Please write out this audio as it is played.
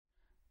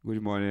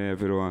Good morning,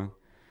 everyone.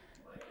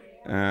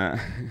 Uh,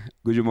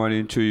 good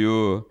morning to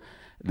you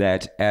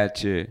that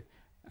at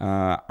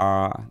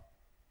our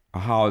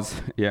house.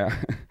 Yeah,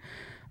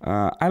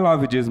 I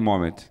love this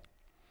moment.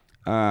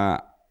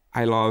 I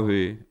love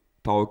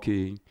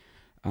talking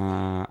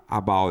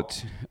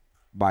about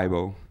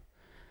Bible.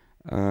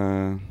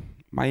 Uh,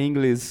 my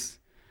English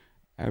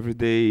every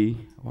day.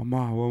 One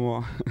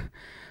more.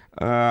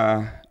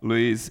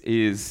 Luis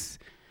is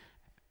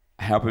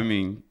helping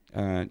me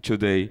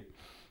today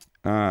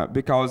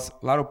because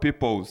a lot of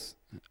people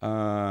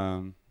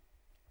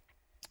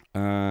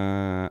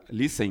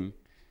listen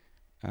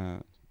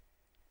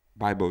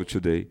Bible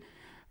today.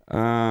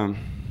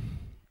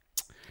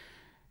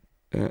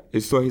 Eu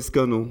estou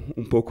arriscando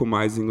um pouco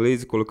mais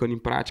inglês e colocando em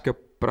prática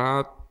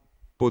para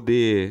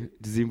poder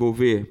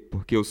desenvolver,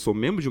 porque eu sou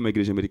membro de uma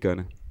igreja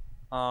americana.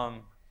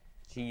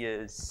 He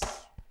is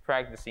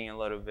practicing a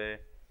little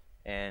bit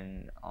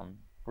and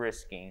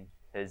risking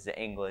his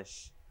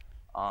English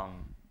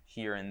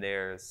here and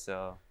there,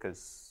 so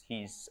because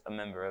he's a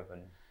member of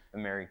an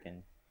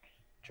American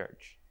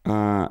church.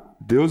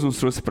 Deus nos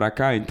trouxe para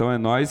cá, então é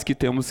nós que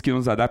temos que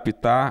nos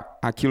adaptar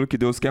àquilo que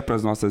Deus quer para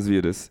as nossas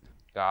vidas.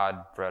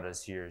 God brought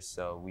us here,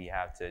 so we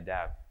have to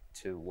adapt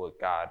to what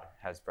God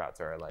has brought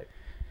to our life.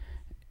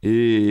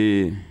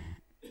 E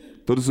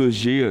todos os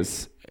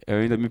dias eu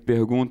ainda me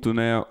pergunto,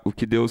 né, o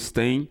que Deus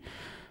tem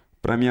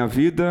para minha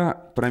vida,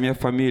 para minha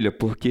família,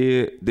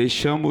 porque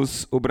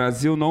deixamos o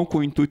Brasil não com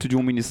o intuito de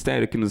um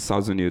ministério aqui nos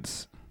Estados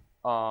Unidos.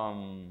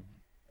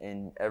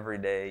 And every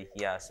day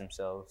he asks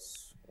himself,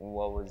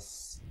 what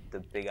was the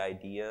big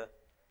idea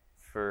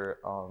for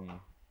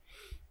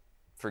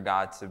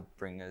God to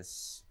bring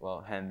us,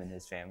 him and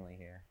his family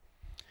here.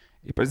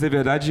 E para dizer a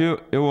verdade,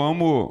 eu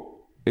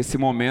amo esse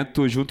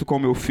momento junto com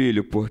meu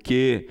filho,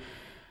 porque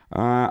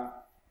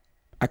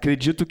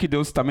acredito que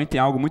Deus também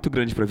tem algo muito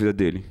grande para a vida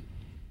dele.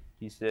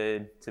 He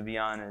said, to be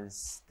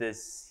honest,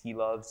 he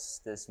loves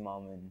this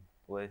moment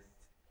with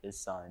his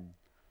son,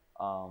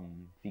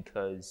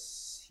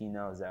 because he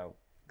knows that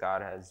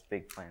God has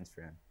big plans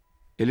for him.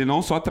 Ele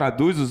não só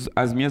traduz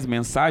as minhas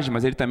mensagens,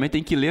 mas ele também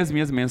tem que ler as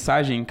minhas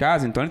mensagens em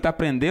casa, então ele está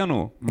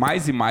aprendendo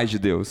mais e mais de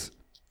Deus.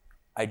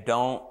 I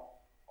don't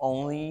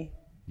only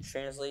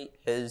translate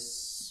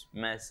his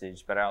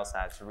message, but I also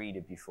have to read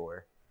it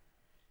before.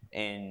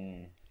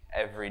 And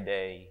every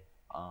day,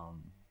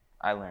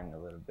 I learn a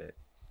little bit.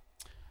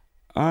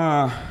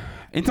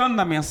 Entrando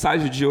na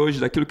mensagem de hoje,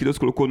 daquilo que Deus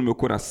colocou no meu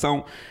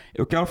coração,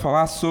 eu quero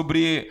falar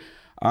sobre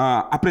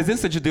a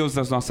presença de Deus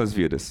nas nossas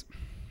vidas.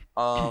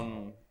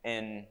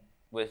 And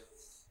with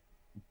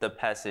the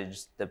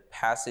passage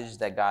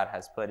that God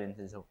has put in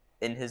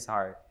his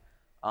heart,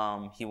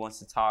 he wants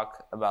to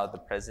talk about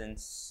the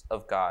presence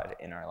of God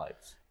in our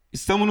lives.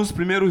 Estamos nos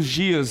primeiros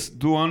dias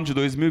do ano de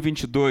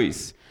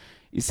 2022.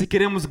 E se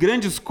queremos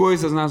grandes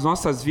coisas nas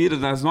nossas vidas,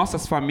 nas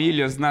nossas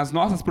famílias, nas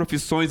nossas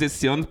profissões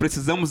esse ano,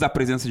 precisamos da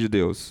presença de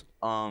Deus.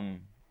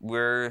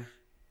 We're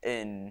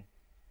in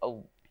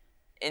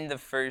the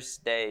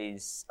first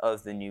days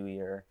of the new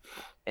year,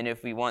 and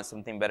if we want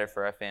something better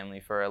for our family,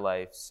 for our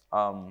lives,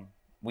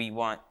 we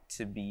want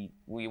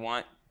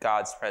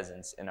God's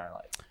presence in our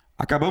life.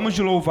 Acabamos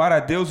de louvar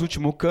a Deus, o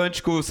último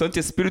cântico, o Santo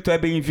Espírito é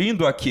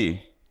bem-vindo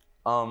aqui.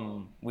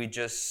 We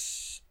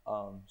just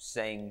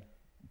sang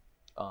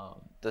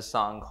the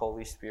song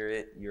Holy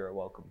Spirit, you're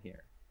welcome here.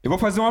 Eu vou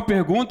fazer uma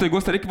pergunta e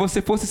gostaria que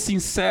você fosse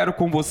sincero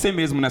com você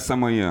mesmo nessa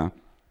manhã.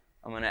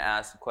 I'm going to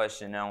ask a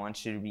question and I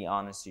want you to be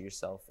honest to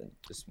yourself in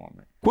this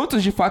moment.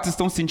 Quantos de fato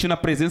estão sentindo a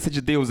presença de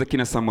Deus aqui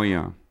nessa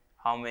manhã?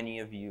 How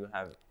many of you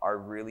are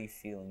really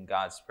feeling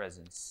God's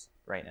presence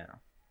right now?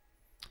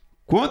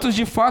 Quantos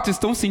de fato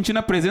estão sentindo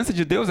a presença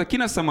de Deus aqui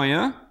nessa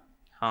manhã?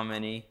 How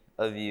many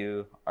of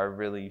you are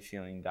really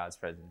feeling God's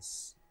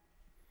presence?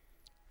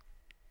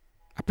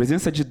 A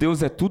presença de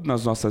Deus é tudo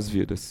nas nossas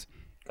vidas.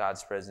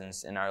 God's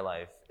presence in our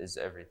life is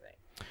everything.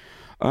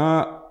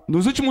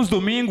 Nos últimos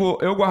domingos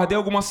eu guardei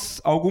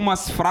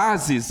algumas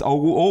frases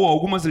ou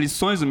algumas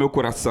lições no meu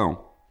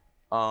coração.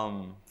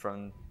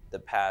 From the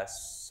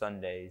past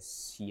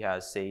Sundays, he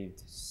has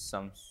saved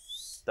some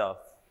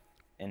stuff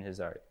in his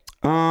heart.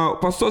 O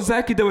pastor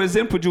Zeke deu o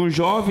exemplo de um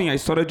jovem, a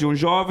história de um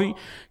jovem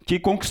que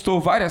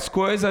conquistou várias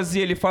coisas e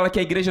ele fala que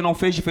a igreja não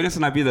fez diferença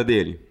na vida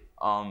dele.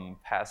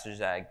 Pastor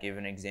Zach gave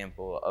an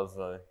example of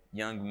a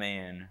young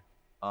man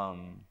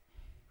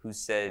who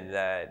said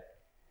that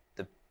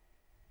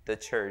the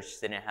church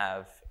didn't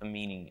have a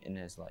meaning in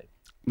his life.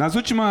 Nos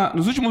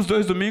últimos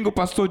 2 domingos, o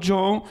pastor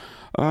John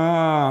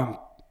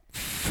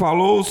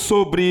falou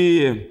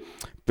sobre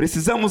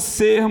precisamos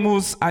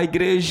sermos a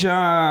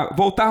igreja,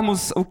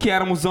 voltarmos o que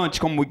éramos antes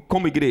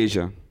como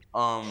igreja.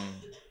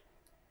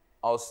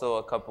 Also,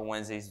 a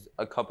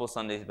couple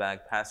Sundays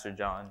back, Pastor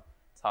John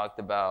talked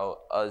about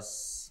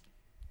us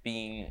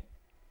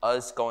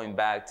going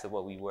back to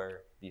what we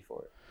were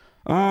before.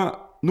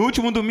 No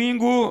último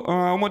domingo,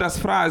 uma das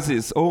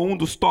frases ou um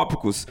dos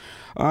tópicos,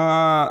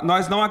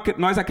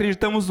 nós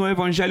acreditamos no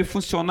evangelho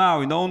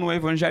funcional e não no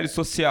evangelho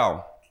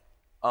social.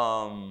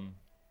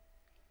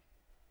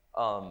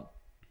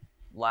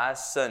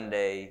 Last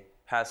Sunday,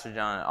 Pastor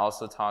John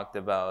also talked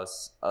about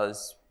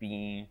us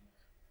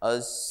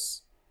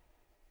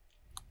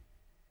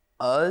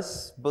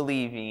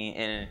believing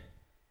in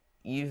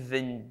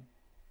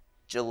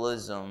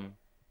evangelism,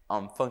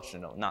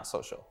 functional, not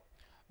social.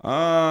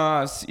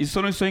 E se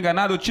eu não estou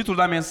enganado, o título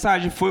da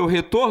mensagem foi o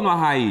Retorno à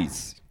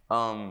Raiz.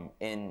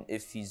 And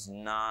if he's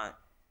not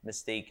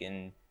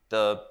mistaken,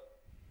 the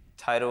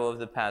title of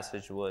the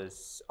passage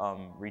was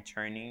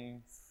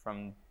returning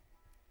from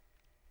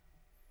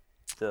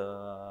the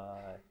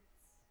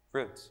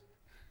roots.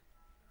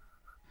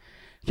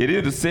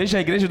 Querido, seja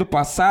a igreja do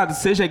passado,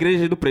 seja a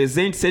igreja do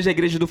presente, seja a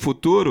igreja do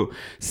futuro,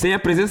 sem a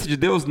presença de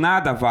Deus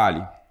nada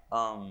vale.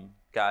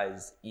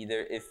 Guys,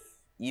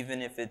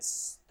 even if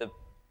it's the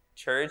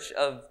church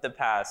of the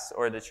past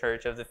or the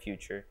church of the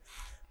future,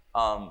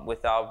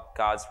 without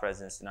God's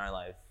presence in our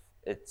life,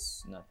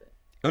 it's nothing.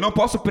 Eu não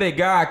posso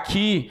pregar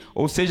aqui,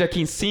 ou seja,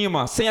 aqui em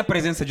cima, sem a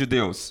presença de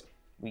Deus.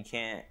 You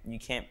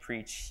can't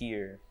preach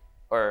here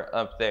or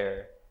up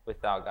there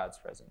without God's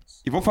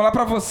presence. E vou falar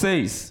para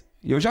vocês,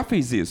 e eu já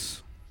fiz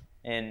isso.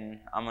 And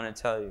I'm going to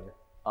tell you,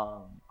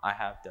 I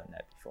have done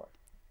that before.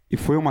 E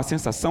foi uma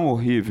sensação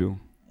horrível.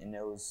 And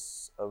it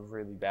was a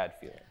really bad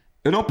feeling.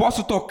 Eu não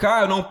posso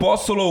tocar, eu não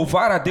posso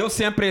louvar a Deus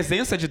sem a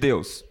presença de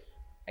Deus.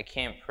 I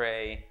can't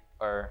pray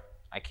or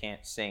I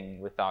can't sing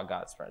without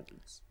God's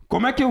presence.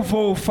 Como é que eu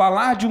vou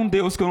falar de um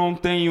Deus que eu não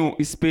tenho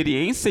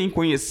experiência em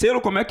conhecê-lo?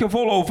 Como é que eu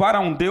vou louvar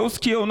a um Deus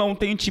que eu não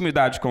tenho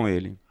intimidade com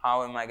ele?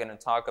 How am I going to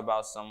talk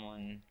about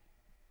someone?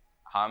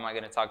 How am I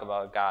going to talk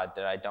about God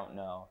that I don't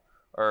know?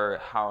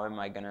 Or how am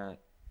I going to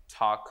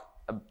talk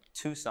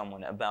to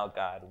someone about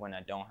God when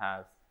I don't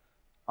have,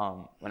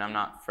 when I'm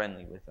not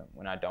friendly with him,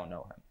 when I don't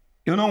know him?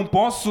 Eu não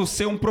posso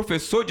ser um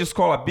professor de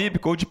escola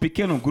bíblica ou de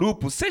pequeno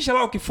grupo, seja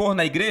lá o que for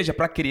na igreja,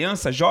 para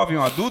criança, jovem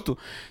ou adulto,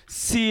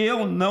 se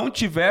eu não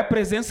tiver a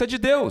presença de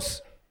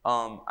Deus.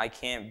 I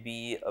can't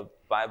be a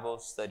Bible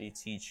study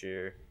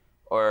teacher,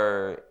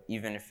 or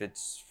even if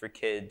it's for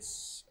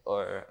kids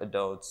or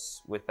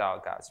adults,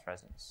 without God's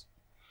presence.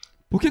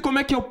 Porque como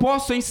é que eu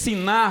posso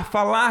ensinar,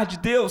 falar de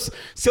Deus,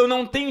 se eu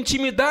não tenho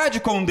intimidade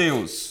com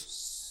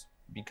Deus?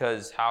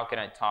 Because how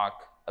can I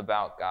talk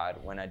about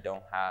God when I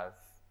don't have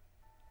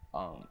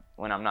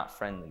when I'm not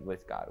friendly with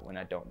God, when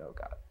I don't know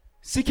God.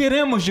 Se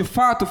queremos de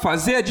fato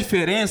fazer a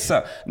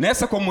diferença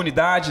nessa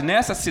comunidade,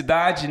 nessa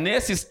cidade,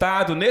 nesse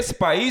estado, nesse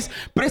país,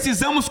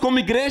 precisamos como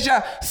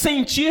igreja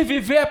sentir,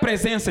 viver a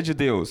presença de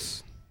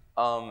Deus.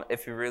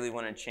 If you really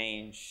want to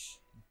change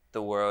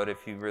the world,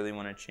 if you really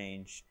want to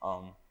change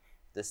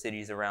the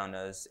cities around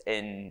us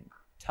and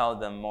tell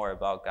them more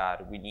about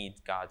God, we need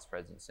God's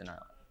presence in our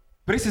life.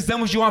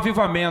 Precisamos de um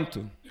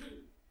avivamento.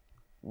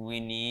 We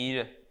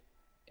need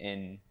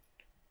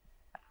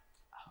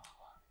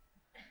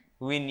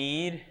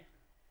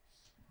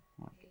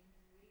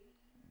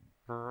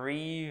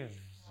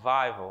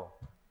revival.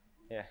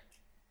 Yeah.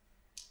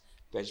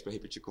 Pede para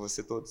repetir com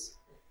você todos.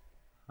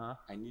 Huh?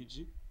 I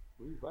need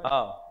revival.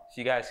 Oh, if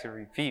you guys could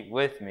repeat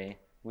with me.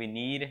 We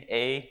need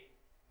a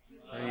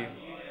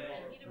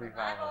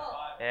revival.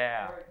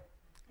 Yeah.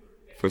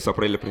 Foi só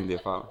para ele aprender,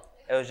 fala.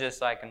 It was just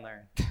so I can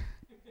learn.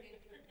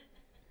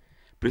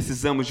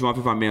 Precisamos de um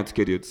avivamento,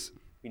 queridos.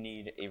 We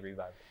need a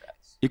revival,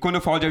 guys. E quando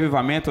eu falo de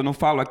avivamento, eu não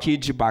falo aqui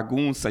de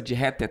bagunça, de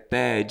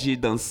reteté, de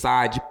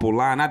dançar, de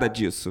pular, nada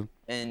disso.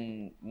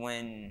 And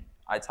when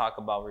I talk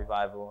about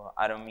revival,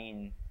 I don't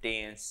mean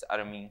dance, I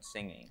don't mean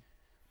singing.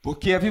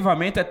 Porque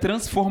avivamento é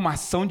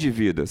transformação de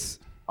vidas.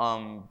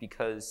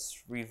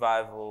 Because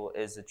revival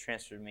is a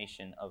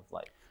transformation of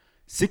life.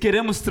 Se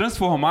queremos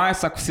transformar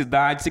essa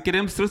cidade, se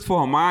queremos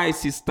transformar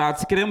esse estado,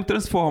 se queremos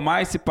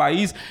transformar esse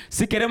país,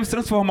 se queremos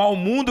transformar o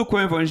mundo com o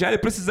evangelho,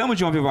 precisamos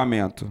de um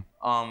avivamento.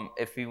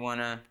 If we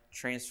want to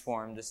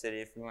transform the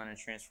city, if we want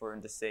to transform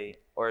the state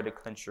or the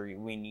country,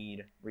 we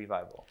need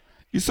revival.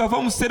 E só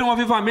vamos ter um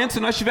avivamento se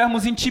nós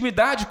tivermos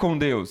intimidade com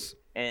Deus.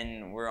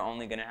 And we're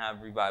only going to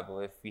have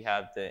revival if we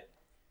have the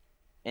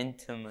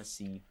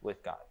intimacy with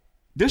God.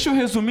 Deixa eu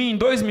resumir em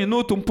 2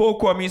 minutos um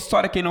pouco a minha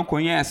história, quem não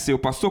conhece, o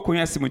pastor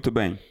conhece muito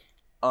bem.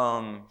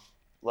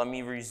 Let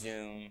me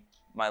resume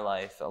my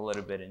life a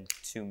little bit in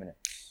 2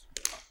 minutes.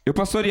 Eu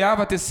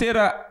pastoreava a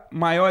 3ª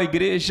maior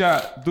igreja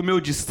do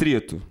meu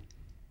distrito.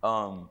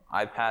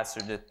 I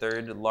pastored the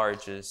 3rd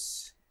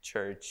largest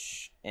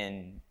church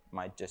in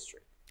my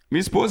district. Minha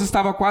esposa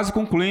estava quase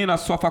concluindo a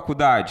sua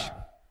faculdade.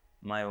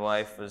 My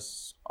wife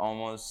was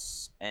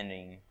almost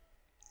ending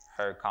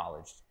her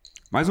college.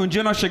 Mas um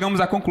dia nós chegamos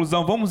à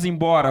conclusão, vamos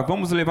embora,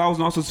 vamos levar os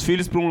nossos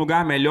filhos para um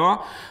lugar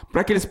melhor,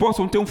 para que eles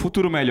possam ter um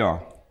futuro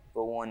melhor.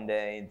 But one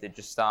day they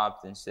just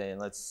stopped and said,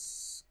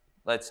 let's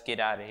get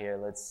out of here,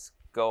 let's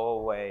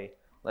go away,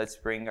 let's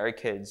bring our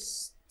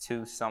kids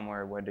to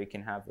somewhere where they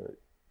can have a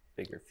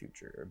bigger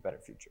future or better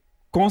future.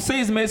 Com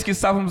 6 meses que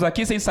estávamos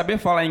aqui sem saber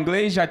falar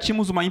inglês, já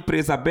tínhamos uma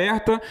empresa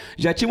aberta,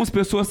 já tínhamos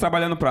pessoas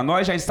trabalhando para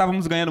nós, já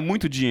estávamos ganhando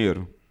muito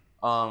dinheiro.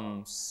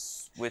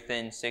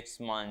 Within 6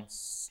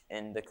 months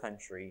in the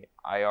country,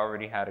 I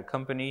already had a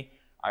company,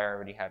 I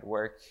already had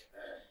work,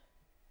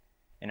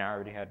 and I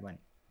already had money.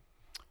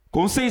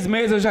 Com 6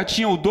 meses eu já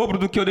tinha o dobro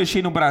do que eu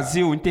deixei no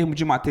Brasil em termos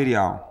de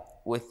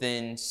material.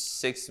 Within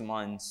 6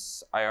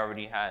 months, I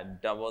already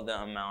had double the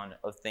amount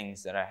of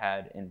things that I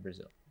had in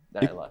Brazil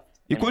that I left.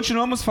 E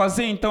continuamos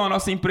fazendo então a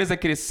nossa empresa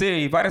crescer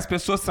e várias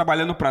pessoas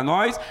trabalhando para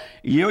nós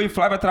e eu e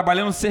Flávia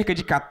trabalhando cerca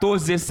de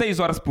 14, 16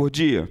 horas por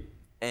dia.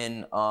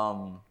 And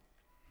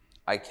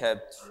I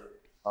kept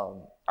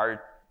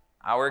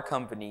our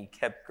company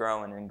kept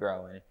growing and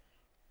growing,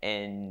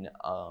 and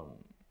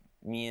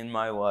me and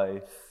my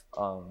wife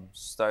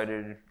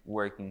started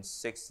working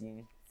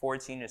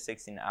 14 to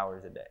 16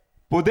 hours a day.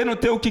 Podendo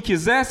ter o que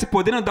quisesse,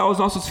 podendo dar aos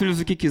nossos filhos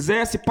o que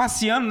quisesse,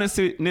 passeando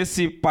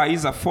nesse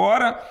país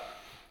afora,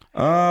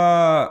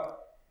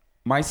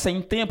 mas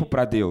sem tempo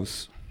para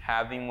Deus.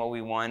 Having what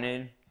we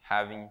wanted,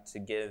 having to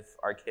give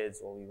our kids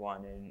what we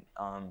wanted,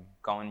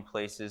 going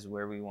places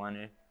where we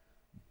wanted,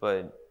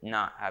 but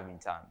not having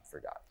time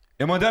for God.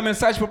 Eu mandei uma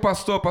mensagem para o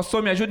pastor: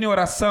 pastor, me ajude em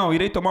oração,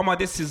 irei tomar uma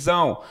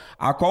decisão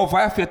a qual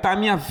vai afetar a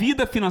minha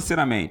vida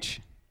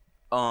financeiramente.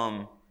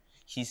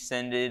 He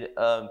sent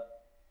a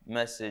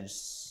message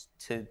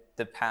to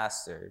the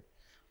pastor.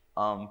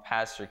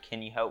 Pastor,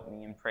 can you help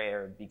me in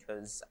prayer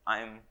because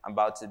I'm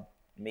about to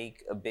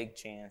make a big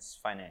chance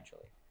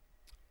financially.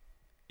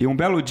 E um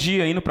belo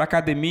dia, indo para a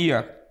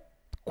academia,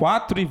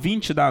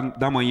 4h20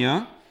 da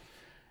manhã,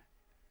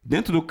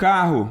 dentro do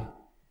carro,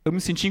 eu me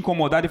senti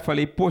incomodado e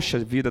falei: poxa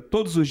vida,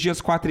 todos os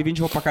dias 4h20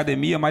 eu vou para a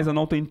academia, mas eu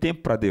não tenho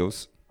tempo para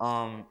Deus.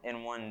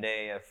 And one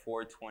day at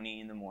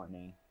 4:20 in the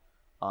morning,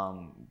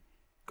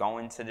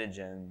 going to the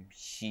gym,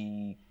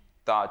 he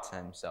thought to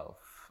himself,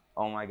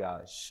 oh my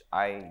gosh,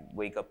 I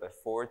wake up at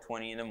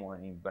 4:20 in the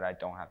morning, but I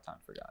don't have time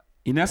for God.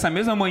 E nessa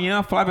mesma manhã,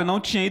 a Flávia não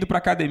tinha ido para a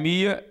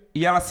academia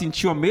e ela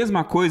sentiu a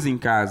mesma coisa em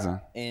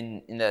casa.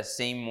 In that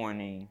same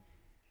morning,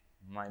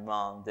 my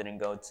mom didn't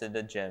go to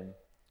the gym,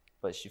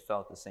 but she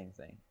felt the same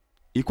thing.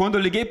 E quando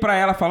eu liguei para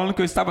ela falando que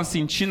eu estava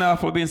sentindo, ela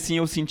falou bem assim: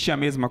 eu senti a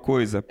mesma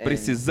coisa.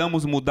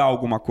 Precisamos mudar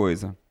alguma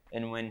coisa.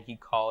 And when he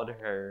called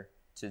her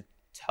to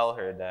tell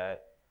her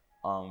that,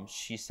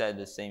 she said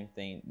the same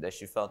thing, that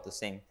she felt the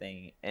same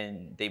thing,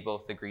 and they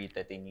both agreed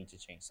that they need to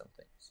change some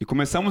things. E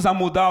começamos a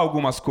mudar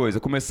algumas coisas.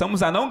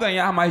 Começamos a não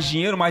ganhar mais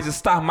dinheiro, mas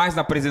estar mais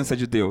na presença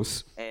de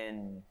Deus.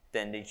 And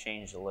then they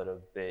changed a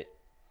little bit.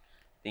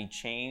 They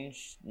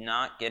changed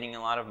not getting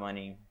a lot of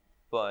money,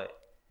 but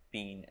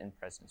being in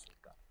presence with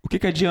God. O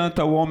que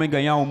adianta o homem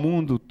ganhar o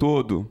mundo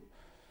todo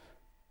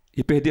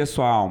e perder a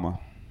sua alma?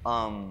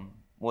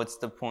 What's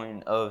the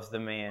point of the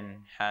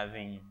man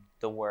having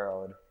the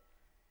world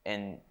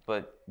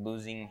but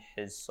losing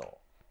his soul?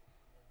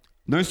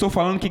 Não estou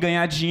falando que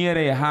ganhar dinheiro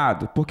é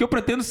errado, porque eu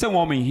pretendo ser um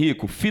homem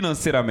rico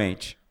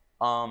financeiramente.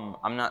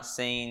 I'm not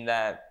saying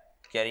that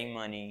getting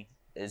money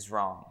is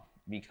wrong,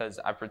 because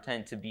I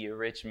pretend to be a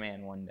rich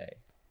man one day.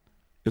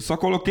 Eu só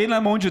coloquei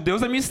na mão de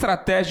Deus a minha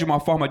estratégia de uma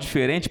forma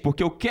diferente,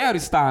 porque eu quero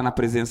estar na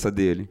presença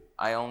dele.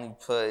 I only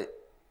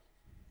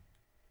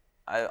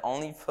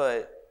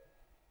put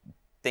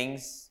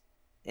things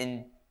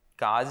in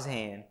God's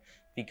hand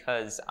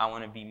because I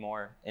want to be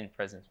more in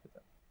presence with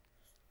him.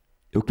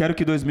 Eu quero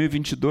que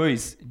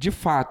 2022, de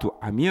fato,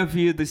 a minha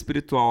vida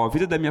espiritual, a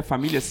vida da minha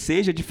família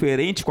seja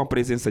diferente com a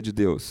presença de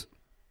Deus.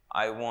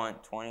 I want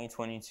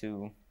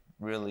 2022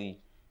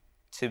 really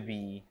to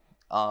be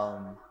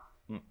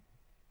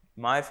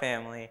my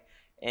family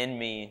and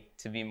me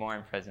to be more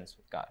in presence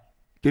with God.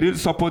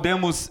 Queridos, só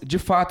podemos, de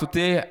fato,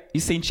 ter e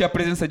sentir a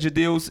presença de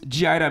Deus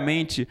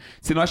diariamente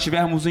se nós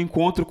tivermos um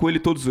encontro com Ele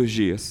todos os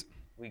dias.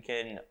 We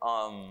can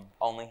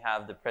only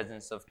have the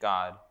presence of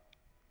God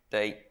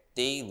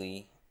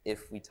daily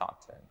if we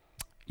talk to Him.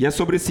 E é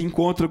sobre esse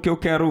encontro que eu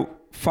quero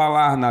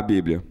falar na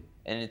Bíblia.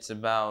 And it's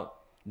about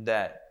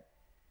that.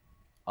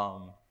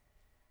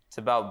 It's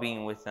about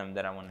being with Him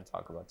that I want to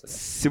talk about today.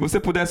 Se você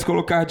pudesse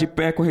colocar de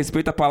pé com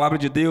respeito à palavra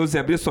de Deus e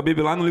abrir sua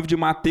Bíblia lá no livro de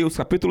Mateus,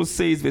 capítulo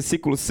 6,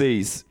 versículo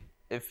 6.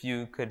 If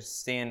you could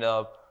stand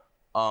up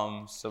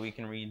so we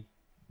can read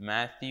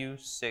Matthew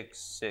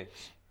 6:6.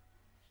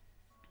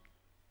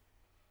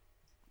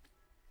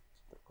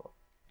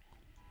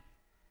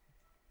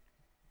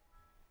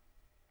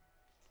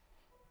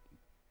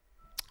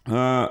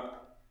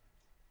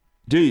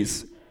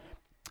 Diz: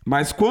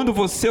 mas quando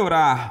você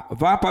orar,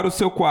 vá para o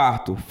seu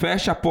quarto,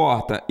 feche a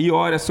porta e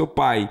ore a seu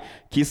pai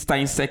que está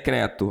em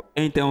secreto.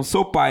 Então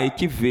seu pai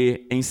que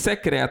vê em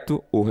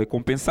secreto o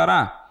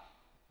recompensará.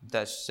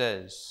 That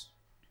says,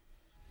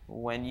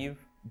 when you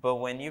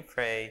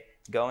pray,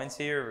 go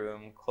into your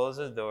room, close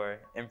the door,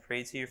 and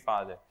pray to your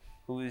Father,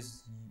 who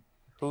is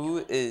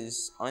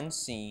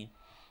unseen.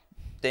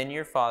 Then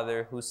your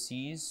Father, who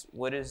sees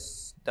what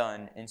is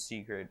done in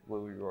secret,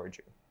 will reward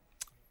you.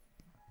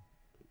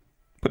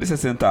 Pode se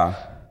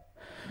sentar.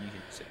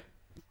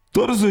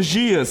 Todos os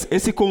dias,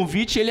 esse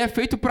convite ele é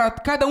feito para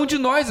cada um de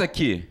nós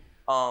aqui.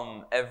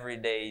 Every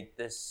day,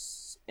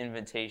 this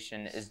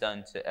invitation is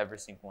done to every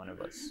single one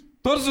of us.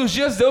 Todos os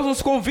dias, Deus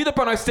nos convida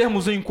para nós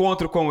termos um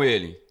encontro com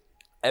Ele.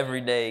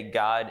 Every day,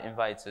 God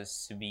invites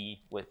us to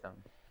be with Him.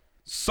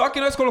 Só que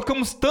nós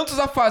colocamos tantos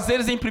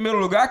afazeres em primeiro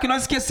lugar que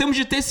nós esquecemos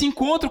de ter esse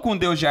encontro com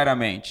Deus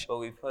diariamente. But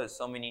we put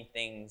so many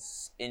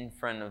things in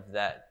front of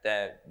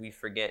that we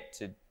forget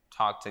to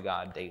talk to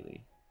God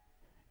daily.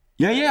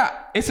 E aí,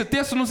 esse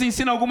texto nos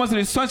ensina algumas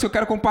lições que eu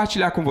quero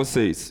compartilhar com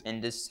vocês.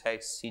 And this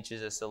text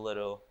teaches us a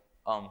little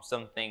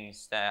some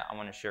things that I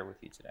want to share with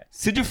you today.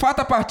 Se de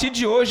fato a partir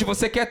de hoje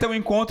você quer ter um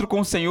encontro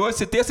com o Senhor,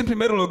 esse texto em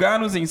primeiro lugar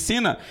nos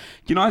ensina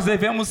que nós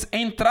devemos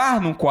entrar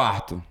num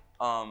quarto.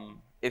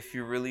 If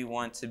you really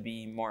want to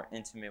be more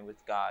intimate with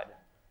God,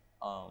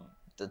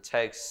 the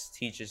text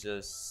teaches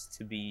us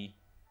to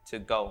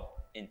go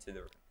into the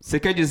room. Você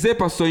quer dizer,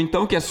 pastor,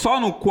 então que é só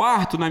no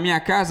quarto, na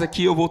minha casa,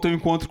 que eu vou ter um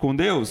encontro com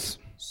Deus?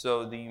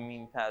 So do you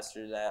mean,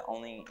 pastor, that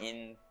only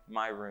in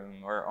my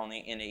room or only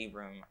in a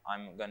room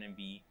I'm going to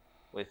be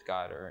with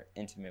God or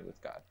intimate with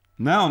God?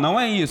 Não, não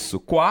é isso.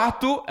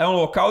 Quarto é um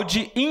local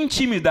de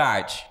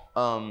intimidade.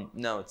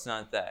 No, it's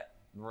not that.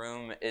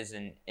 Room is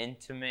an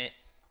intimate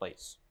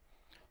place.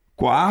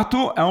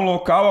 Quarto é um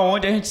local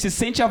onde a gente se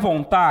sente à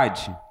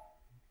vontade.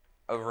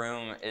 A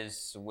room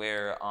is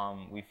where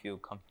we feel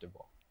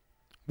comfortable.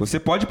 Você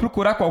pode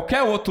procurar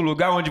qualquer outro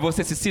lugar onde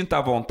você se sinta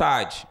à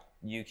vontade.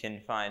 You can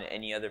find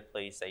any other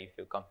place that you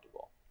feel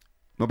comfortable.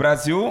 No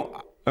Brasil,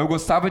 eu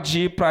gostava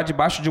de ir para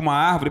debaixo de uma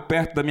árvore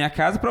perto da minha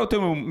casa para eu ter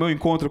o meu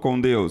encontro com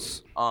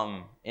Deus.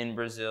 In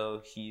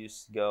Brazil, he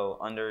used to go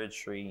under a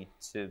tree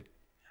to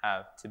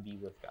be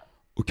with God.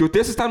 O que o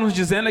texto está nos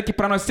dizendo é que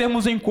para nós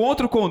termos um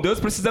encontro com Deus,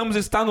 precisamos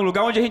estar no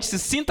lugar onde a gente se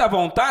sinta à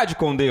vontade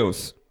com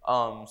Deus.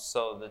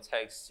 So the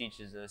text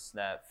teaches us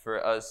that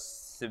for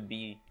us to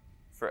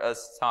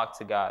talk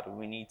to God,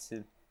 we need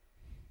to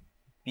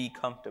be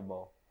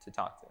comfortable to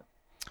talk to Him.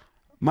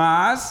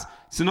 Mas,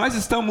 se nós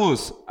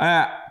estamos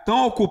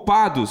tão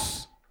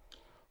ocupados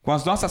com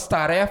as nossas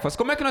tarefas,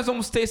 como é que nós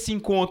vamos ter esse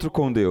encontro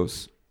com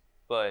Deus?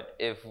 But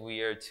if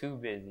we are too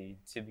busy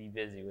to be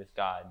busy with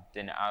God,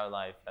 then our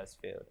life has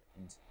failed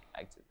in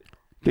activity.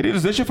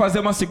 Queridos, deixa eu fazer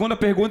uma segunda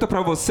pergunta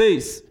para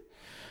vocês.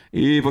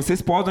 E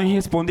vocês podem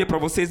responder para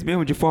vocês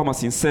mesmos de forma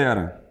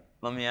sincera.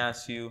 Let me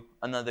ask you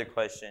another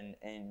question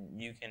and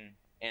you can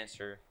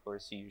answer for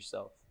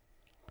yourself.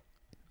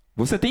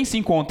 Você tem se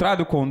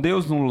encontrado com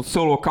Deus no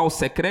seu local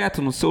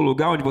secreto, no seu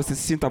lugar onde você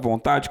se sinta à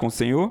vontade com o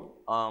Senhor?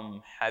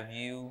 Have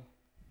you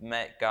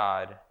met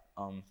God,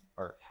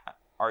 or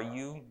are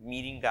you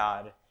meeting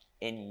God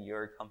in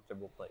your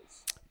comfortable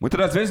place? Muitas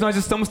das vezes nós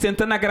estamos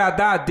tentando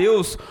agradar a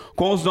Deus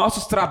com os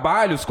nossos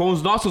trabalhos, com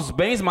os nossos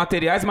bens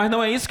materiais, mas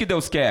não é isso que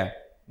Deus quer.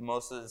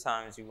 Most of the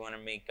times we want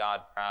to make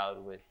God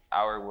proud with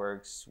our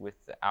works, with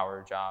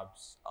our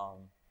jobs,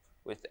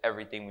 with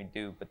everything we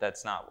do, but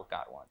that's not what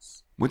God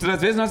wants. Muitas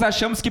das vezes nós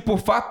achamos que por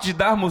fato de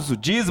darmos o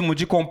dízimo,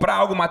 de comprar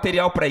algo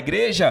material para a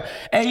igreja,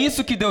 é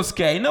isso que Deus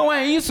quer, e não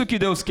é isso que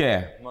Deus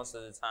quer. Most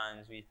of the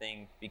times we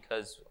think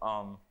because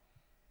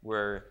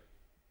we're,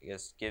 I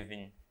guess,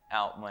 giving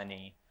out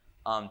money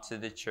to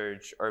the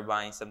church or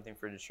buying something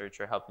for the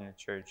church or helping the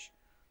church,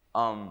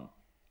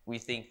 we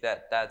think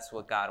that that's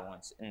what God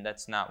wants, and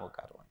that's not what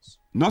God wants.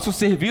 Nosso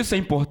serviço é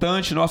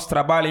importante, nosso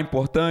trabalho é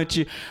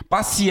importante,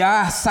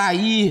 passear,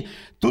 sair,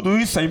 tudo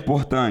isso é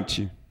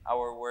importante.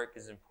 Our work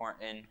is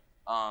important,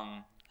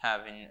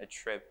 having a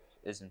trip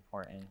is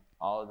important.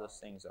 All of those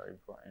things are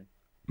important.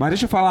 Mas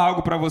deixa eu falar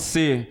algo para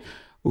você.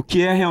 O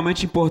que é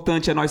realmente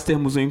importante é nós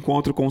termos um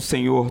encontro com o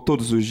Senhor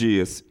todos os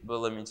dias.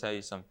 But let me tell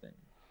you something.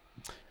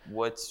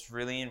 What's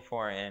really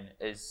important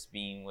is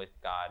being with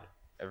God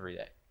every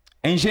day.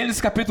 Em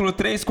Gênesis capítulo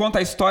 3 conta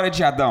a história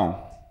de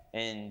Adão.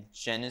 In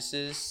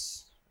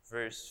Genesis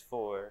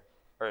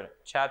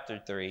chapter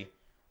 3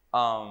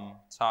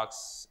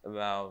 talks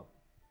about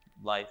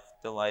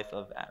the life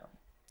of Adam.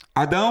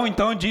 Adão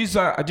então diz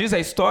a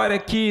história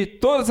que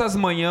todas as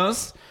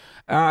manhãs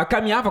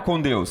caminhava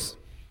com Deus.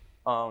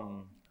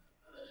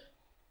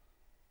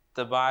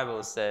 The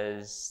Bible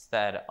says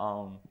that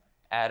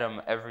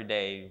Adam every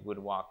day would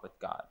walk with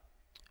God.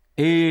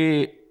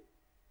 E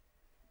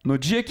no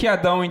dia que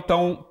Adão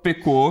então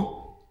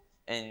pecou,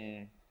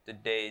 in the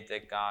day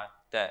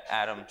that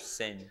Adam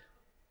sinned,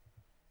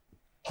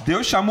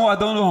 Deus chamou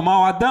Adão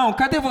normal. Adão,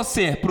 cadê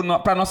você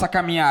para nossa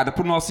caminhada,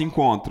 para o nosso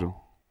encontro?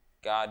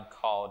 God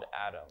called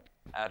Adam.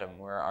 Adam,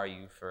 where are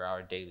you for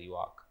our daily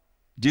walk?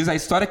 Diz a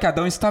história que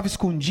Adão estava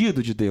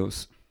escondido de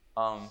Deus.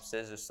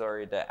 Says the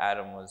story that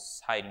Adam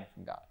was hiding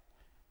from God.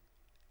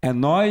 É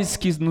nós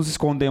que nos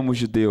escondemos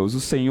de Deus. O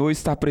Senhor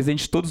está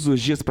presente todos os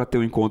dias para ter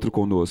um encontro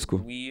conosco.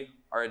 We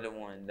are the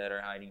one that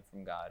are hiding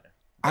from God.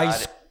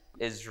 God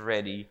is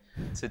ready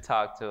to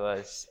talk to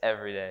us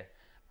every day.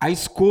 A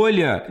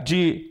escolha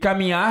de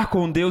caminhar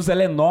com Deus,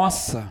 ela é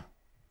nossa.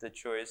 The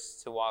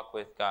choice to walk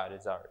with God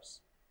is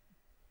ours.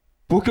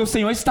 Porque o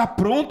Senhor está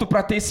pronto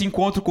para ter esse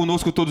encontro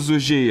conosco todos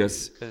os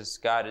dias. Because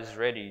God is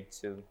ready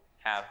to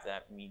have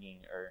that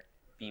meeting or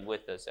be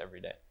with us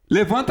every day.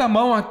 Levanta a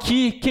mão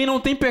aqui quem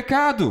não tem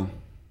pecado.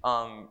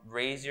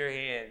 Raise your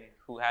hand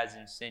who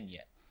hasn't sinned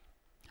yet.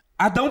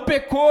 Adão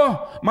pecou,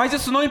 mas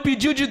isso não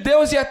impediu de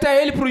Deus ir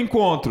até ele para o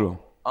encontro.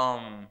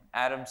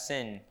 Adam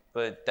sinned,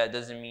 but that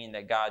doesn't mean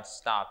that God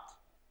stopped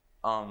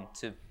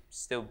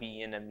still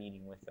be in a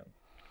meeting with them.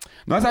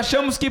 Nós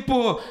achamos que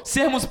por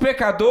sermos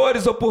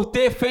pecadores ou por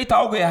ter feito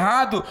algo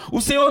errado,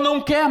 o Senhor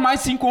não quer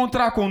mais se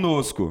encontrar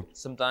conosco.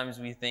 Sometimes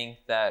we think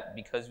that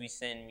because we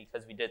sinned,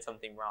 because we did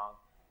something wrong,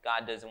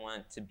 God doesn't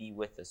want to be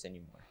with us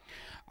anymore.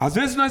 Às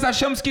vezes nós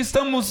achamos que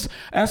estamos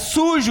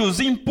sujos,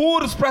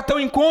 impuros para ter um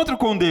encontro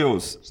com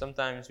Deus.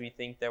 Sometimes we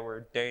think that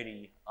we're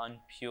dirty,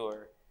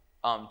 unpure,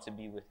 to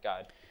be with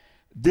God.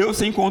 Deus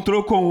se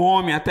encontrou com o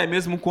homem até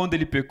mesmo quando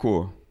ele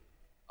pecou.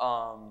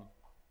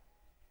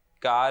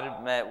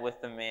 God met with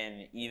the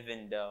man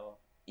even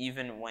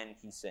when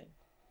he sinned.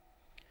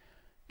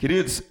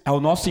 Queridos, é o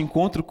nosso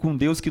encontro com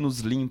Deus que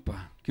nos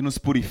limpa, que nos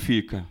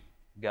purifica.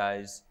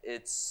 Guys,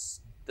 it's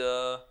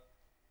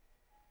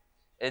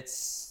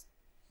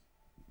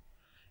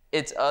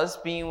us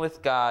being with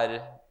God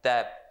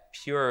that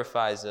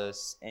purifies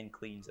us and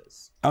cleans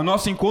us. É o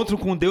nosso encontro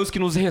com Deus que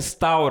nos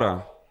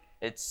restaura.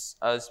 It's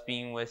us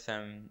being with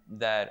him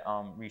that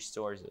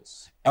restores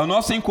us. É o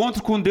nosso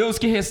encontro com Deus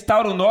que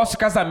restaura o nosso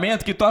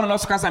casamento, que torna o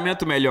nosso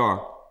casamento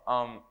melhor.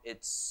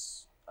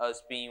 It's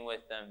us being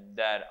with him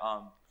that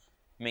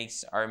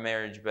makes our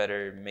marriage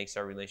better, makes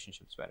our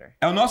relationships better.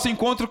 É o nosso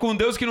encontro com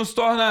Deus que nos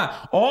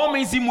torna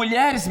homens e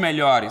mulheres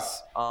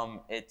melhores.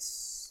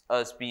 It's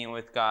us being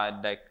with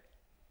God that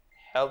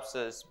helps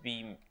us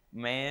be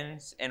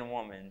mans and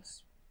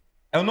womans.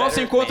 É o nosso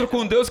encontro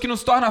com Deus que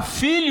nos torna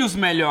filhos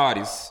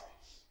melhores.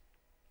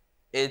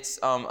 It's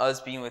us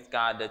being with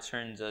God that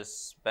turns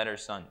us better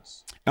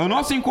sons. É o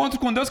nosso encontro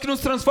com Deus que nos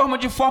transforma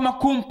de forma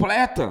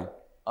completa.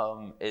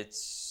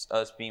 It's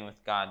us being with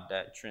God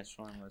that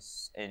transforms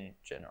us in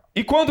general.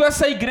 E quando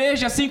essa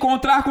igreja se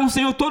encontrar com o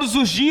Senhor todos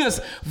os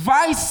dias,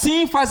 vai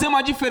sim fazer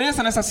uma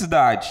diferença nessa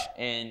cidade.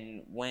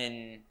 And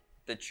when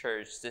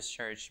this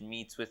church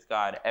meets with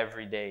God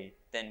every day,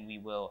 then we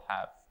will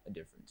have a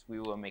difference.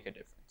 We will make a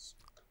difference.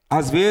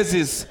 Às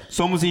vezes,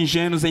 somos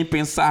ingênuos em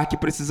pensar que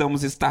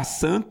precisamos estar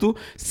santo,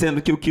 sendo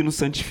que o que nos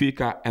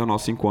santifica é o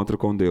nosso encontro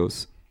com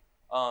Deus.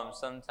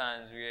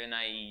 Sometimes we are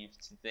naive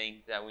to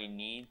think that we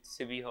need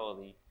to be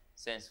holy,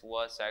 since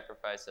what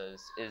sacrifices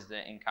us is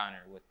the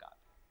encounter with God.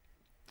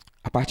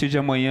 A partir de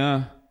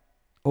amanhã,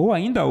 ou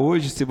ainda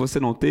hoje, se você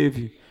não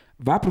teve,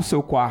 vá para o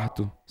seu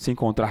quarto se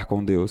encontrar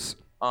com Deus.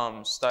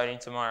 Starting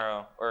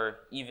tomorrow,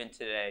 or even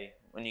today,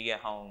 when you get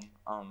home,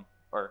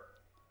 or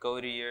go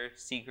to your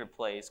secret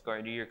place,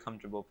 go to your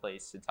comfortable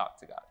place to talk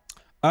to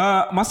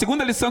God. Uma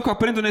segunda lição que eu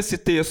aprendo nesse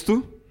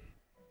texto.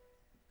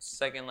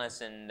 Second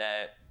lesson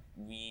that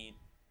we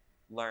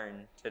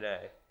learn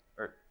today,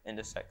 or in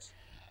this text.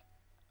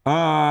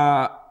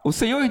 O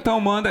Senhor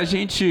então manda a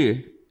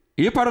gente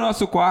ir para o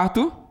nosso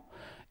quarto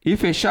e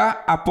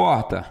fechar a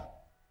porta.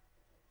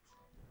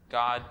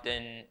 God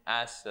then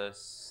asks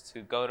us to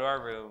go to our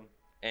room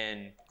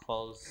and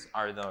close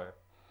our door.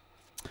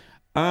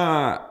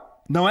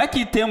 Não é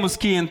que temos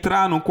que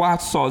entrar num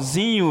quarto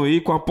sozinho e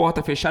com a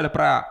porta fechada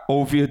para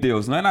ouvir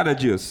Deus. Não é nada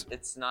disso.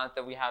 It's not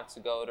that we have to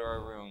go to our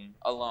room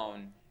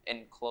alone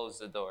and close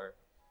the door.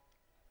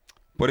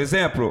 Por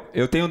exemplo,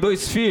 eu tenho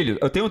 2 filhos.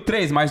 Eu tenho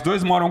 3, mas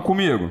 2 moram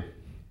comigo.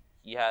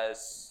 He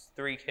has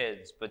 3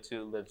 kids, but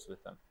 2 lives with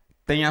them.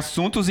 Tem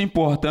assuntos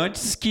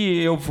importantes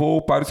que eu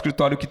vou para o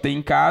escritório que tem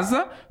em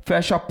casa,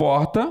 fecho a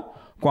porta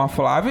com a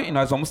Flávia e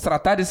nós vamos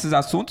tratar desses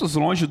assuntos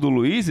longe do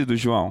Luiz e do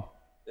João.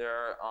 There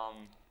are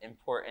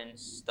important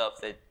stuff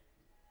that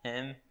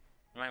him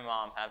and my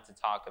mom have to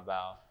talk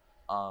about.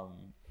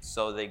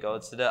 So they go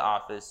to the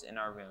office in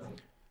our room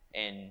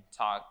and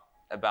talk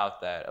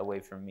about that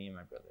away from me and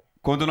my brother.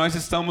 Quando nós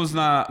estamos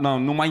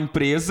numa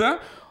empresa,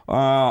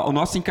 o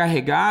nosso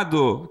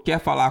encarregado quer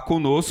falar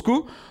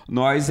conosco,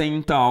 nós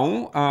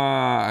então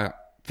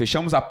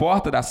fechamos a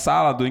porta da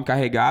sala do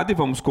encarregado e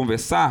vamos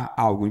conversar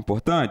algo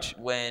importante.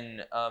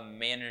 When a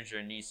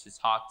manager needs to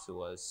talk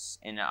to us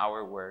in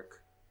our work,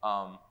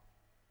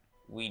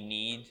 we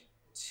need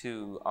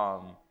to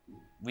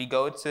we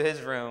go to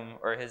his room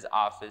or his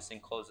office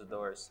and close the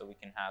doors so we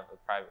can have a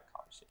private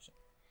conversation.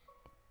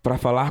 Para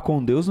falar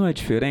com Deus não é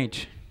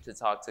diferente. To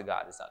talk to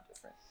God is not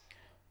different.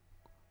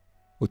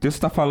 O texto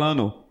está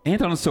falando,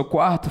 entra no seu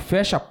quarto,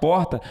 fecha a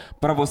porta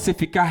para você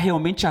ficar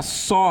realmente a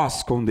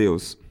sós com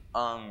Deus.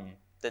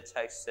 The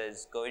text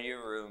says, go to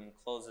your room,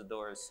 close the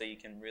doors so you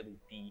can really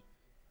be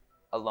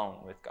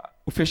alone with God.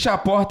 O fechar a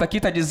porta aqui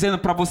está dizendo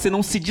para você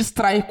não se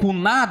distrair com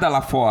nada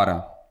lá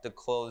fora. The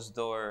closed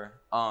door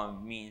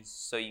means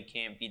so you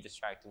can't be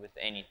distracted with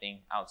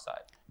anything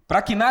outside.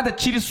 Para que nada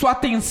tire sua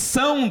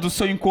atenção do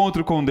seu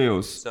encontro com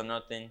Deus. So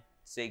nothing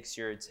takes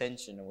your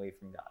attention away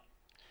from God.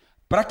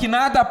 Para que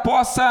nada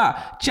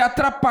possa te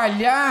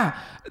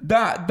atrapalhar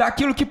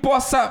daquilo que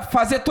possa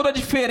fazer toda a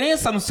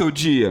diferença no seu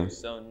dia.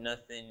 So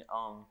nothing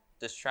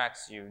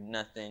distracts you,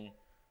 nothing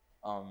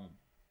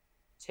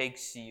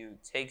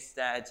takes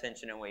that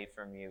attention away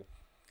from you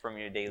from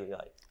your daily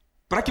life.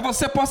 Para que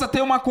você possa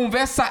ter uma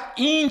conversa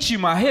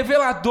íntima,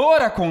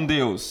 reveladora com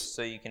Deus.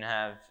 So you can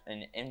have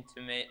an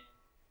intimate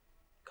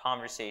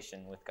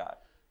conversation with God.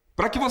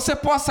 Para que você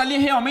possa ali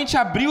realmente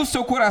abrir o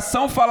seu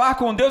coração, falar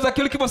com Deus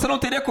aquilo que você não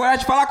teria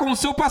coragem de falar com o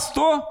seu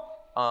pastor.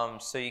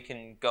 So you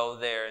can go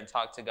there and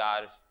talk to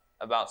God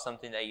about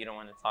something that you don't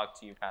want to talk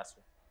to your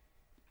pastor.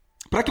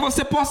 Para que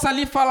você possa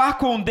ali falar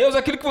com Deus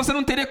aquilo que você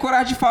não teria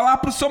coragem de falar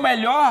para o seu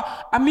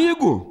melhor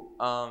amigo.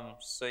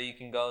 So you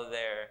can go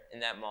there in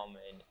that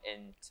moment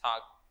and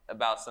talk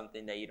about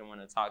something that you don't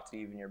want to talk to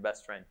even your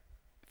best friend.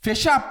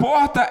 Fechar a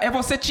porta é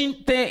você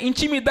ter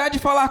intimidade de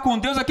falar com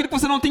Deus aquilo que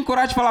você não tem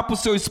coragem de falar para o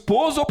seu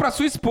esposo ou para a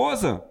sua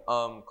esposa.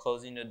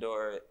 Closing the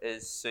door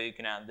is so you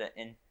can have the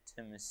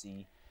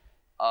intimacy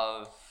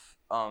of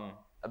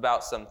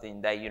about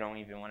something that you don't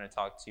even want to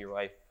talk to your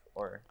wife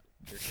or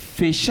your...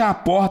 Fechar a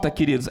porta,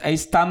 queridos, é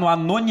estar no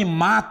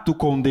anonimato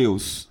com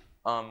Deus.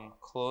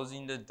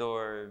 Closing the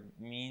door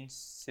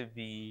means to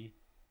be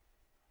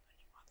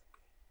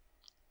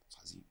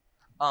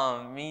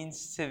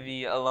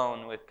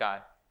alone with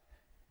God.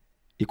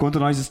 E quando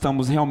nós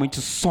estamos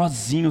realmente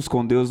sozinhos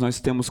com Deus,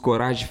 nós temos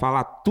coragem de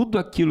falar tudo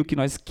aquilo que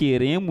nós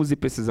queremos e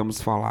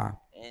precisamos falar.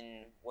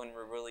 And when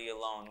we're really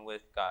alone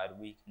with God,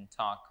 we can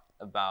talk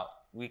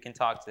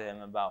to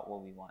him about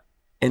what we want.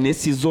 É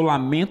nesse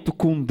isolamento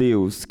com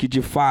Deus que,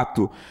 de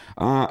fato,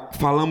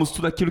 falamos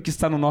tudo aquilo que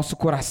está no nosso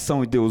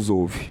coração e Deus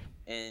ouve.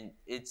 And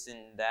it's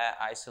in that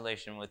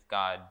isolation with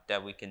God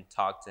that we can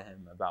talk to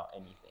him about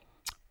anything.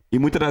 E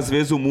muitas das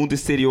vezes o mundo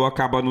exterior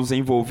acaba nos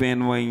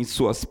envolvendo em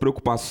suas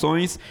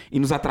preocupações e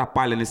nos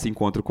atrapalha nesse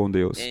encontro com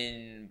Deus.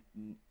 And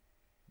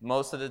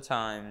most of the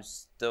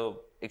times, the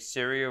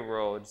exterior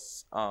world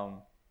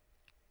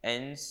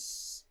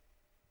ends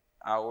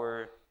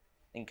our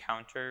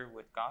encounter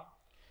with God.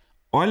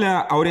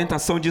 Olha a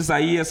orientação de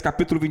Isaías,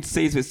 capítulo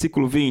 26,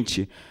 versículo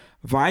 20.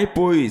 Vai,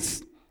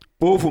 pois,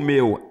 povo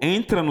meu,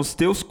 entra nos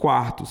teus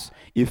quartos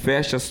e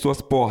fecha as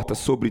tuas portas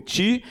sobre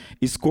ti,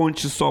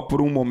 esconde-te só por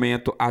um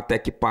momento até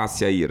que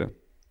passe a ira.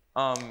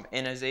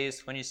 In Isaiah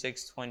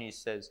 26:20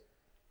 says,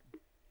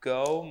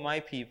 "Go,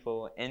 my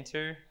people,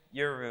 enter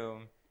your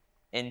room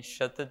and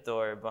shut the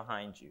door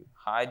behind you.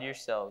 Hide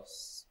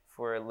yourselves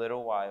for a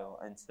little while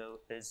until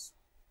his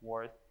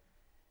wrath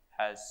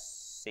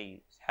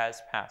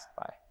has passed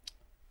by."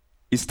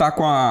 Estar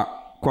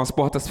com as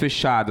portas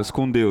fechadas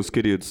com Deus,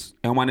 queridos,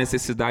 é uma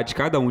necessidade de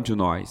cada um de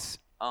nós.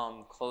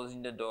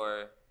 Closing the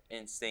door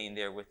and staying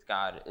there with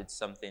God, it's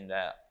something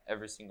that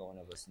every single one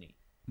of us need.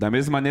 Da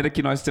mesma maneira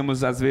que nós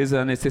temos, às vezes,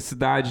 a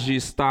necessidade de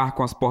estar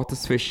com as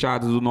portas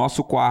fechadas do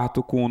nosso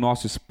quarto com o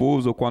nosso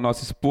esposo ou com a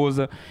nossa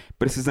esposa,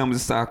 precisamos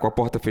estar com a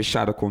porta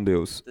fechada com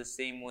Deus. The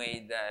same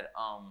way that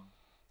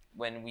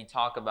when we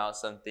talk about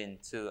something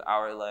to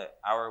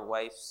our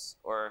wives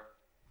or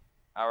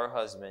our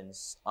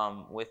husbands,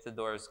 with the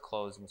doors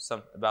closed,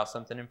 about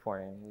something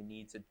important, we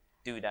need to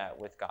do that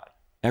with God.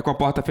 É com a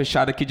porta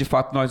fechada que de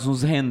fato nós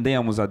nos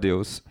rendemos a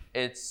Deus.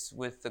 It's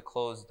with the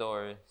closed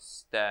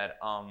doors that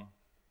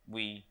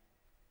we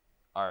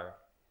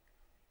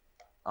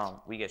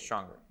get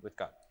stronger with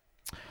God.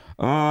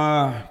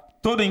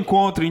 Todo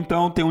encontro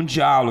então tem um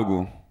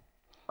diálogo.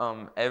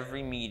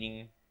 Every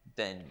meeting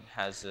then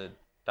has a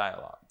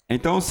dialogue.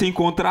 Então se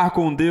encontrar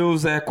com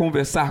Deus é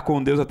conversar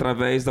com Deus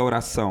através da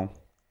oração.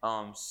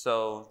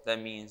 So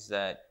that means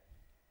that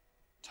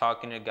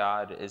talking to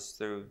God is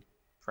through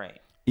praying.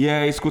 E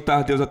é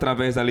escutar Deus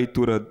através da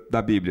leitura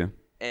da Bíblia.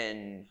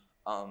 And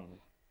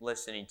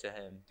listening to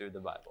him through the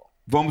Bible.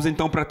 Vamos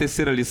então para a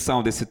terceira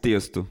lição desse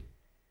texto.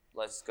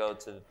 Let's go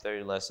to the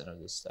third lesson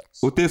of this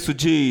text. O texto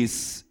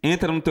diz: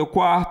 entra no teu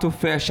quarto,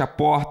 fecha a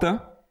porta.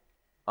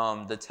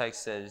 The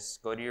text says,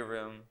 go to your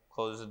room,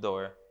 close the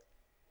door.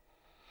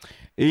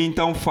 E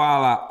então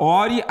fala: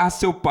 ore a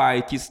seu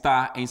pai que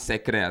está em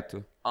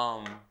secreto.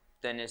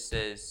 Then it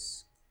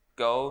says,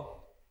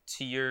 go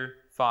to your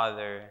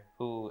father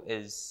who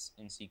is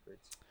in secret.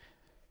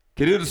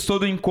 Queridos,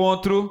 todo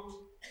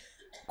encontro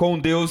com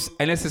Deus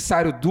é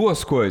necessário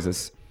duas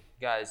coisas.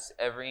 Guys,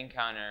 every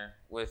encounter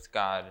with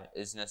God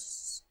is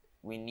necessary.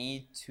 We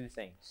need two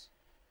things.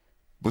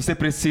 Você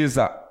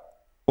precisa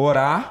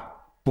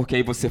orar, porque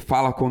aí você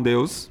fala com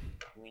Deus.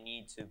 We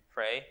need to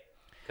pray,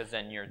 because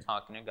then you're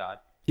talking to God.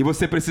 E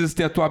você precisa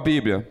ter a tua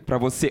Bíblia para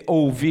você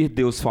ouvir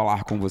Deus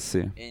falar com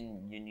você.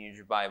 And you need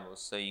your Bible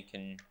so you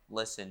can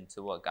listen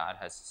to what God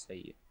has to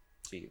say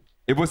to you.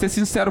 Eu vou ser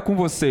sincero com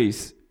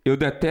vocês. Eu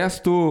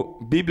detesto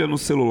Bíblia no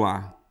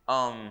celular.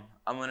 I'm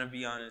gonna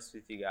be honest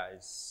with you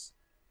guys.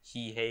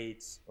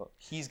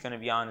 He's gonna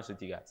be honest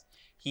with you guys.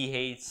 He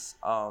hates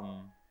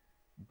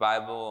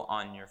Bible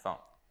on your phone.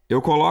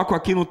 Eu coloco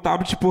aqui no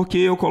tablet porque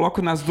eu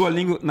coloco nas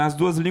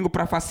duas línguas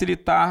para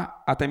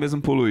facilitar até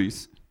mesmo pro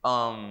Luiz.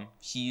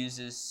 He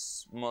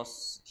uses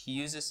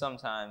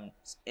sometimes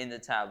in the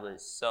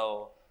tablet,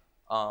 so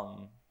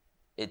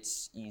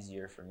it's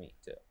easier for me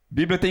too.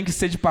 Bíblia tem que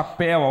ser de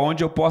papel,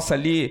 onde eu possa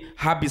ali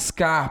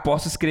rabiscar,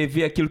 posso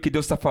escrever aquilo que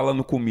Deus está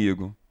falando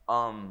comigo.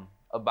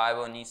 A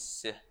Bible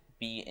needs to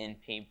be in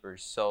paper,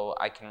 so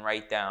I can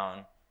write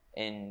down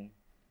and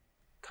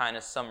kind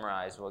of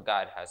summarize what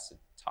God has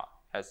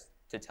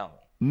to tell me.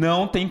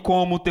 Não tem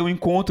como ter um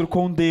encontro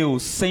com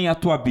Deus sem a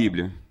tua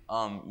Bíblia.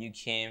 You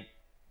can't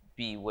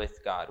be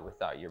with God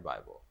without your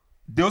Bible.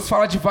 Deus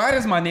fala de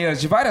várias maneiras,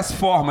 de várias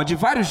formas, de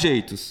vários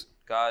jeitos.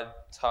 God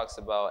talks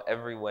about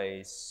every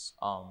ways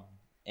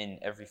in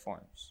every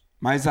forms.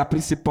 Mas a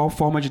principal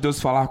forma de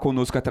Deus falar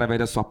conosco é através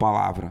da sua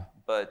palavra.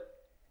 But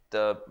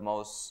the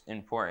most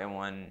important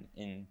one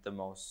in the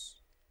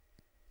most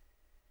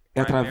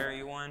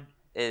primary one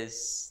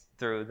is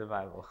through the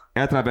Bible.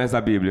 É através da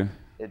Bíblia.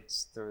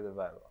 It's through the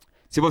Bible.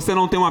 Se você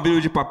não tem uma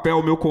Bíblia de papel,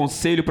 o meu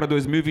conselho para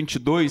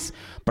 2022,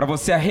 para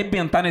você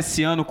arrebentar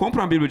nesse ano,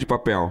 compra uma Bíblia de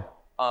papel.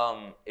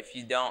 If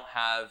you don't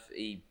have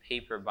a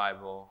paper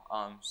Bible,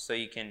 so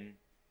you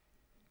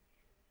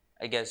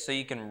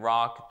can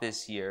rock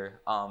this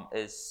year,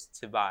 is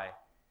to buy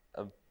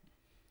a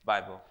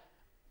Bible.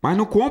 Mas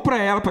não compra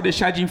ela para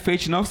deixar de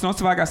enfeite não, senão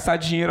você vai gastar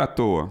dinheiro à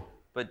toa.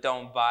 But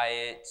don't buy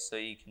it so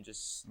you can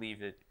just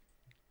leave it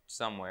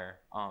somewhere,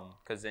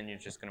 because then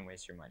you're just going to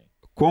waste your money.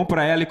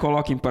 Compra ela e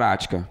coloca em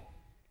prática.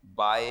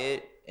 Buy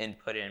it and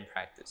put it in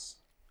practice.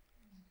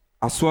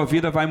 A sua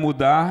vida vai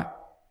mudar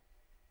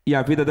e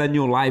a vida da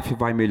New Life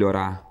vai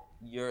melhorar.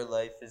 Your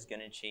life is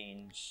going to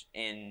change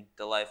and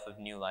the life of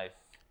New Life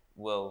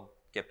will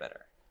get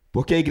better.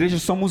 Porque a igreja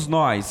somos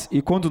nós,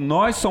 e quando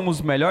nós somos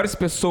melhores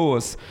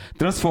pessoas,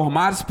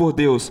 transformadas por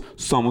Deus,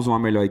 somos uma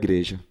melhor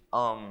igreja.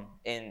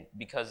 And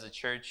because the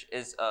church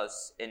is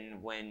us,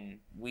 and when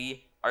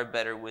we are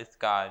better with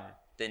God,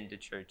 then the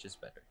church is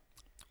better.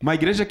 Uma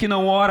igreja que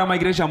não ora é uma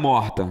igreja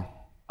morta.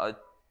 A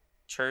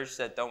church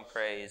that don't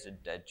pray is a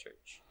dead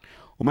church.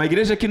 Uma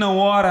igreja que não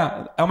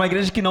ora é uma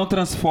igreja que não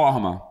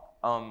transforma.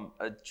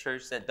 A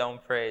church that don't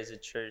pray is a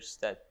church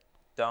that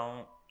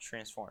don't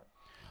transform.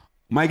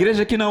 Uma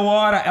igreja que não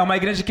ora é uma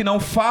igreja que não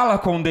fala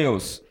com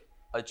Deus.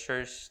 A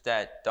church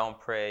that don't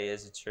pray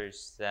is a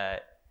church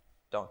that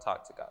don't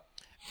talk to God.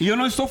 E eu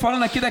não estou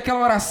falando aqui daquela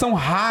oração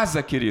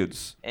rasa,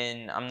 queridos.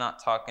 And I'm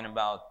not talking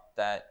about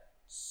that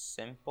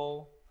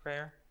simple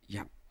prayer.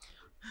 Yeah.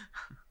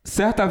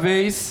 Certa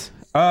vez,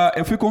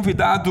 eu fui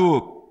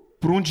convidado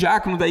por um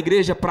diácono da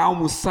igreja para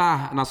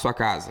almoçar na sua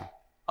casa.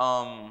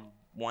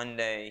 One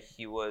day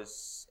he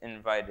was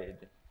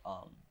invited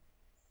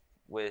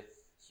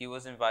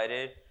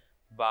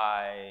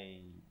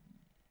by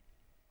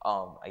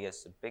I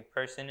guess a big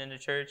person in the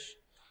church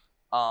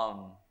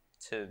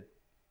to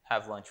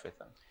have lunch with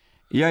him.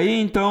 E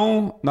aí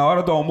então, na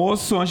hora do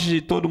almoço, antes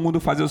de todo mundo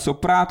fazer o seu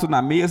prato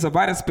na mesa,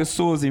 várias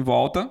pessoas em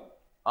volta.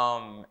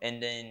 And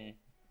then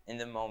in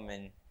the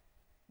moment,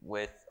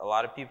 with a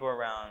lot of people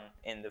around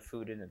and the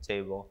food in the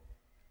table,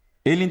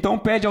 ele então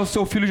pede ao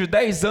seu filho de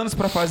 10 anos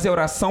para fazer a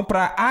oração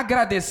para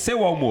agradecer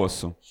o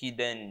almoço. He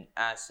then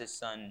asks his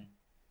son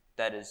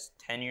that is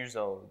 10 years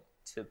old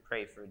to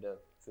pray for the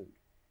food.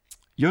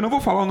 E eu não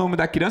vou falar o nome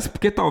da criança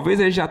porque talvez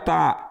ele já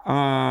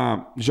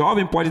está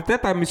jovem, pode até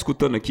estar me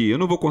escutando aqui. Eu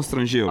não vou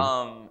constrangê-lo.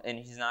 And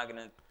he's not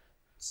going to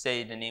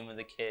say the name of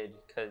the kid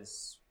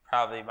because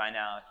probably by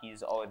now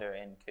he's older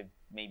and could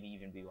maybe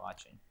even be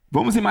watching.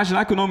 Vamos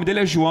imaginar que o nome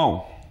dele é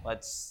João.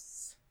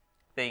 Let's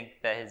think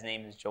that his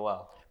name is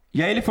Joel.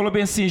 E aí ele falou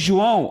bem assim: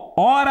 João,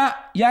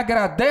 ora e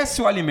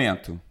agradece o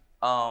alimento.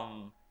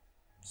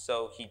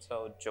 So he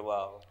told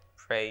Joel,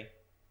 pray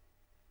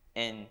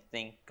and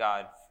thank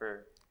God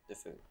for the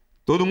food.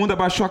 Todo mundo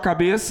abaixou a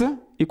cabeça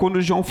e quando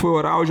o João foi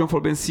orar, o João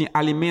falou bem assim: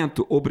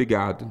 alimento,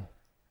 obrigado.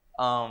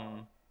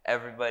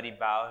 Everybody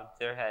bowed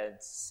their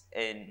heads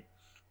and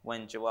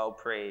when Joel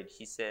prayed,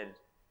 he said,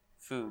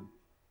 food,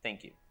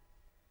 thank you.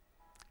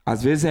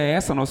 Às vezes é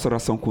essa a nossa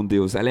oração com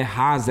Deus. Ela é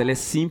rasa, ela é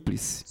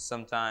simples.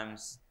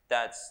 Sometimes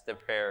that's the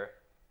prayer.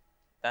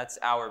 That's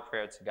our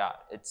prayer to God.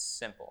 It's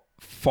simple.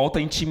 Falta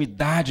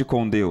intimidade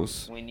com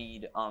Deus. We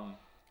need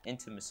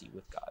intimacy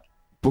with God.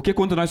 Porque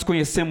quando nós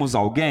conhecemos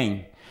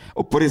alguém,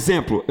 por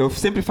exemplo, eu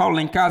sempre falo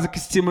lá em casa que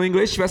se meu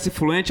inglês estivesse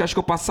fluente, acho que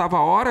eu passava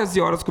horas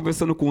e horas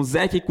conversando com o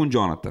Zeke e com o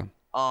Jonathan.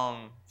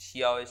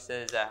 She always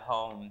says at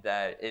home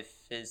that if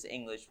his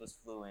English was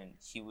fluent,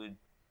 he would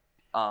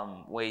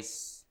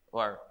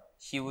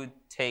he would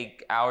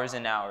take hours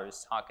and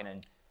hours talking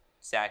to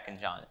Zach and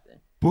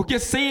Jonathan. Porque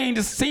sem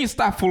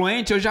estar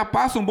fluente, eu já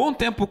passo um bom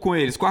tempo com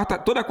eles.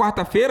 Toda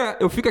quarta-feira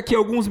eu fico aqui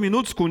alguns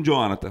minutos com o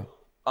Jonathan.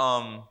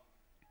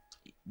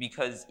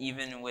 Because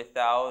even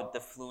without the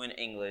fluent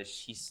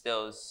English,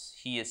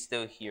 he is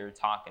still here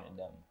talking to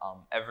them.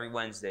 Every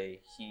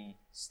Wednesday, he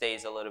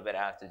stays a little bit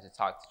after to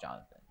talk to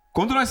Jonathan.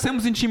 Quando nós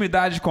temos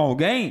intimidade com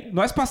alguém,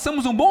 nós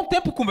passamos um bom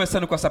tempo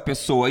conversando com essa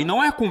pessoa e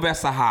não é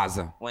conversa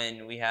rasa.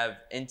 When we have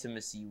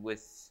intimacy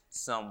with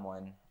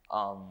someone,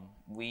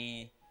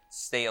 we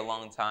stay a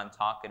long time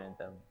talking to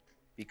them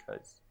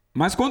because.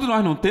 Mas quando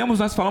nós não temos,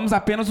 nós falamos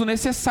apenas o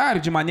necessário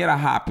de maneira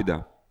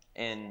rápida.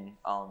 And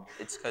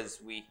it's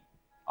because we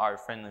are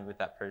friendly with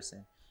that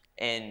person.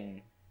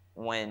 And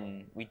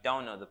when we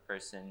don't know the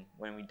person,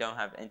 when we don't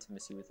have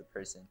intimacy with the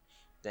person,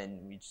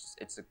 then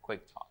it's a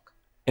quick talk.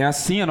 É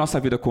assim a nossa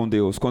vida com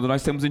Deus. Quando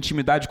nós temos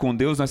intimidade com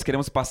Deus, nós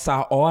queremos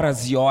passar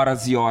horas e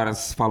horas e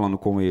horas falando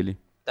com Ele.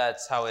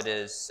 That's how it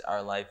is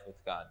our life with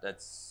God.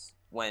 That's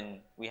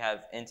when we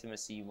have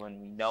intimacy, when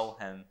we know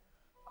Him,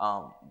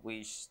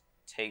 we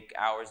take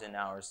hours and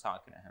hours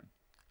talking to Him.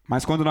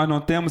 Mas quando nós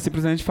não temos,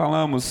 simplesmente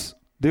falamos,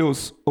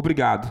 Deus,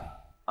 obrigado.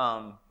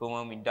 But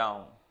when we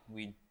don't,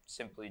 we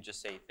simply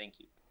just say thank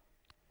you.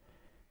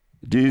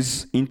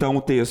 Diz então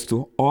o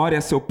texto: ore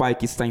a seu pai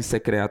que está em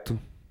secreto.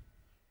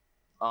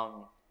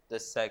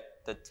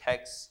 The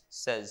text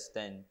says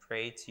then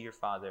pray to your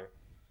father.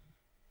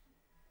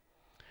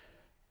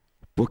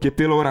 Porque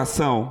pela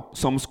oração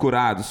somos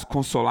curados,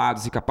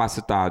 consolados e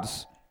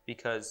capacitados.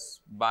 Because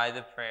by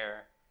the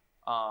prayer,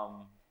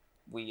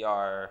 we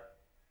are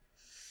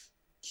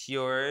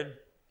cured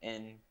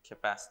and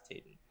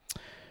capacitated.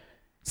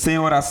 Sem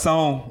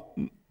oração,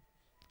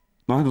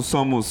 nós não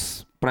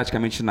somos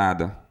praticamente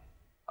nada.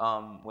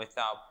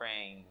 Without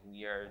praying,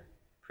 we are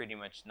pretty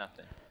much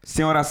nothing.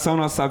 Sem oração,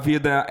 nossa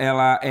vida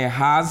ela é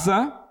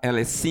rasa, ela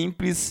é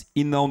simples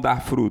e não dá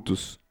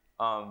frutos.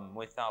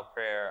 Without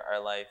prayer,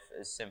 our life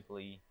is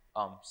simply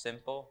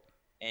simple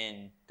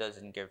and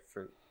doesn't give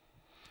fruit.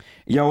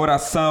 E a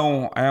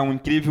oração é um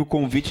incrível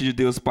convite de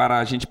Deus para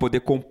a gente poder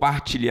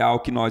compartilhar o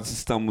que nós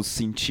estamos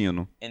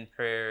sentindo. And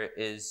prayer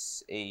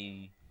is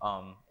a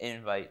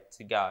invite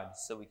to God,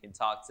 so we can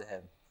talk to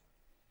Him.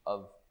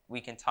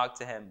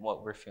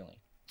 What we're feeling.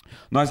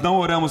 Nós não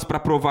oramos para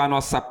provar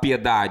nossa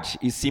piedade,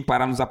 e sim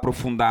para nos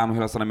aprofundar no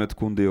relacionamento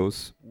com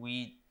Deus.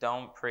 We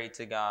don't pray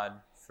to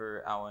God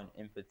for our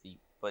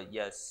empathy, but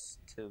yes,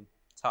 to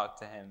talk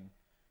to Him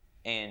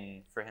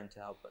and for Him to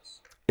help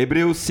us.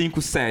 Hebreus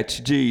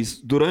 5:7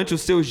 diz: durante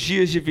os seus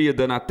dias de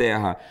vida na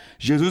terra,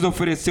 Jesus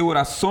ofereceu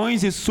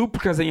orações e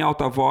súplicas em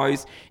alta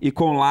voz e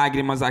com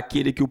lágrimas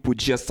àquele que o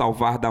podia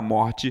salvar da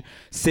morte,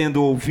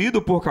 sendo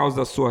ouvido por causa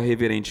da sua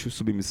reverente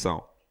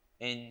submissão.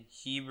 In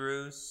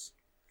Hebrews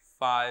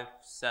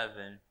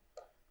 5:7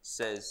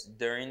 says,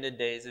 during the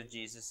days of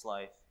Jesus'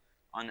 life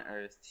on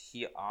earth,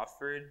 He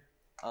offered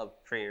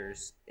up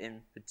prayers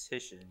and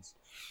petitions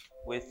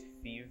with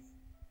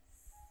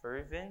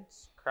fervent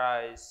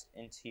cries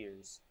and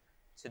tears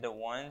to the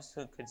ones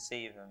who could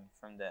save Him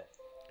from death.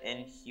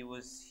 And He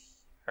was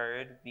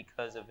heard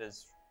because of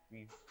His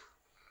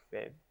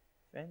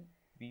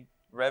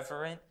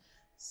reverent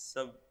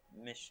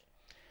submission.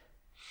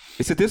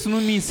 Esse texto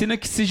não me ensina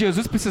que se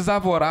Jesus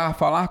precisava orar,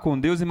 falar com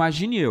Deus,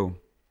 imagine eu.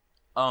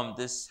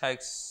 This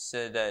text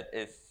said that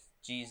if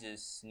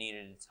Jesus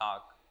needed to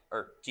talk,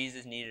 or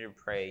Jesus needed to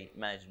pray,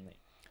 imagine me.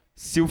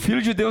 Se o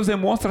Filho de Deus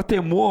demonstra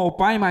temor ao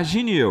Pai,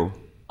 imagine eu.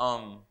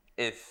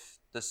 If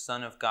the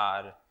Son of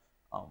God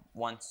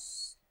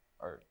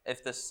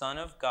if the Son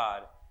of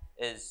God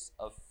is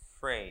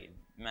afraid,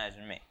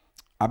 imagine me.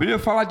 A Bíblia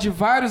fala de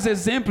vários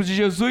exemplos de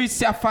Jesus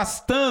se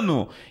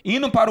afastando,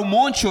 indo para o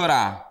monte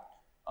orar.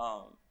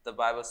 The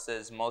Bible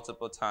says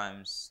multiple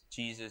times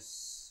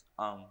Jesus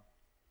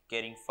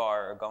getting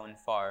far or going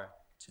far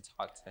to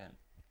talk to Him.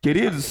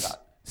 Queridos,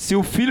 se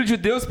o Filho de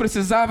Deus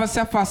precisava se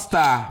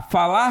afastar,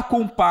 falar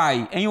com o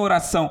Pai em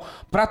oração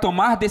para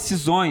tomar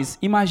decisões,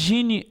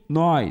 imagine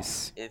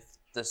nós. If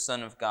the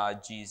Son of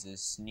God,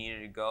 Jesus,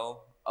 needed to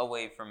go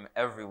away from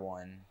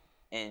everyone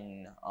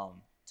and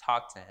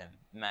talk to Him,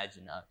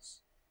 imagine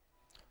us.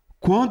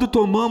 Quando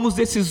tomamos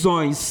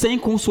decisões sem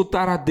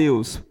consultar a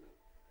Deus,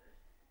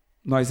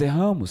 nós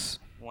erramos.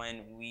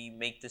 When we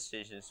make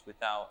decisions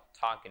without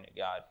talking to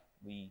God,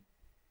 we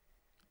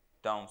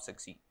don't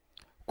succeed.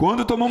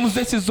 Quando tomamos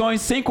decisões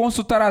sem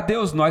consultar a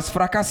Deus, nós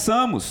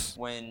fracassamos.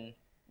 When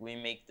we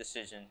make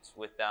decisions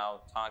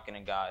without talking to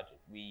God,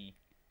 we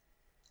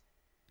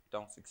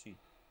don't succeed.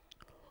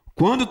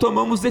 Quando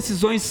tomamos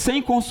decisões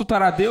sem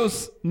consultar a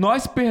Deus,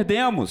 nós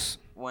perdemos.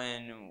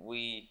 When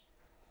we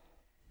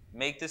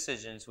make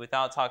decisions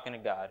without talking to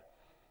God,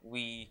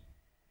 we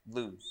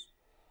lose.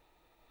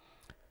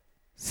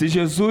 Se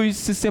Jesus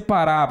se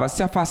separava,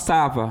 se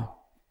afastava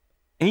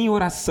em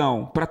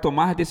oração para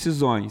tomar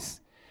decisões,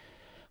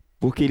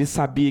 porque ele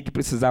sabia que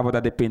precisava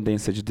da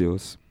dependência de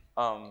Deus.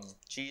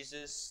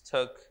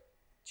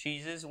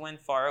 Jesus went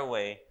far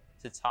away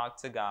to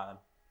talk to God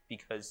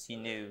because he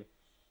knew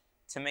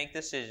to make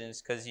decisions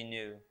because he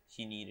knew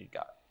he needed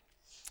God.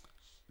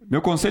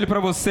 Meu conselho para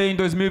você em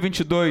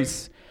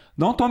 2022,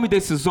 não tome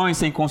decisões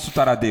sem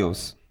consultar a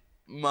Deus.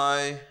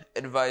 My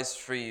advice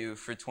for you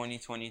for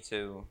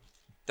 2022,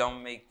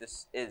 don't make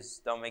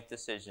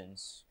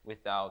decisions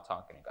without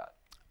talking to God.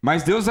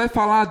 Mas Deus vai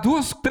falar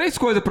três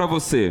coisas para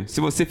você,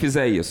 se você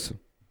fizer isso.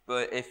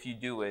 But if you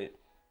do it,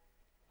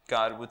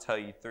 God will tell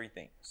you three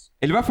things.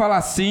 Ele vai falar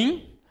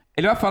sim,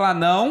 ele vai falar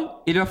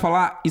não, ele vai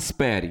falar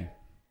espere.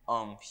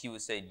 He will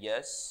say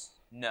yes,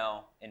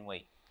 no, and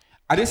wait.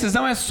 A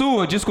decisão é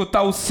sua de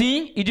escutar o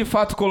sim e de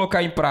fato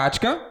colocar em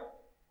prática.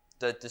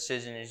 The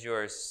decision is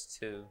yours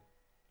to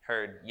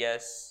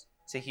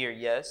hear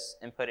yes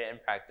and put it in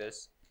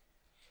practice.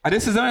 A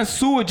decisão é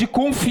sua de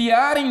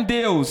confiar em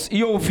Deus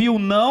e ouvir o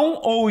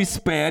não ou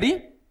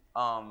espere.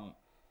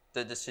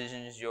 The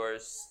decision is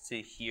yours to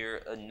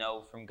hear a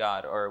no from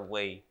God or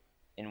wait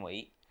and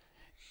wait.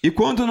 E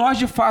quando nós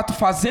de fato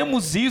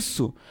fazemos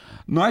isso,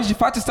 nós de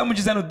fato estamos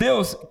dizendo,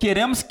 Deus,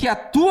 queremos que a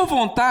tua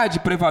vontade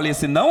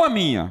prevaleça e não a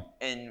minha.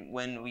 And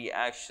when we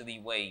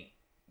actually wait,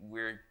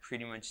 we're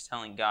pretty much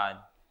telling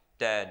God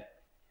that,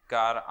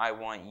 God, I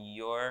want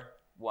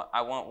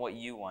what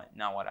you want,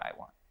 not what I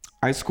want.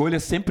 A escolha é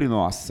sempre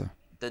nossa.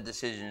 The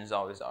decision is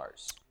always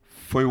ours.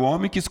 Foi o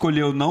homem que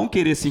escolheu não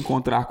querer se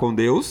encontrar com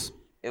Deus.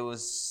 It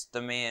was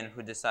the man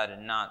who decided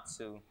not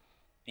to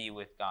be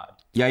with God.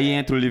 E aí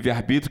entra o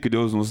livre-arbítrio que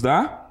Deus nos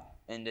dá.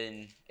 And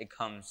then it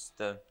comes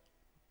the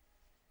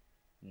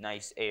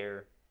nice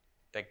air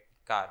that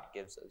God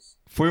gives us.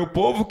 Foi o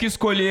povo que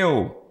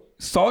escolheu: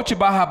 solte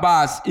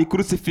Barrabás e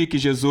crucifique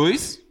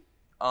Jesus.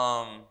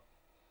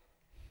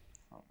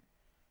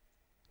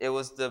 It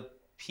was the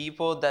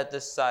people that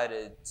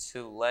decided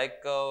to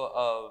let go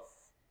of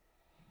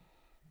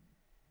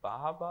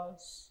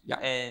Barabbas Yeah.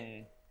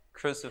 and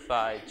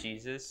crucify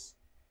Jesus.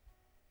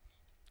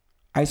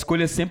 A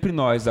escolha é sempre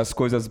nós, das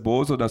coisas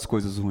boas ou das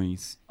coisas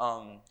ruins.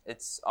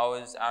 It's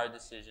always our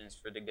decisions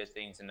for the good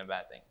things and the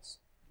bad things.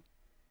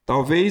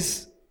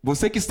 Talvez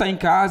você que está em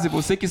casa e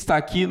você que está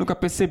aqui nunca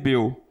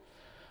percebeu,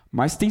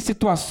 mas tem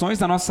situações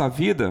na nossa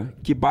vida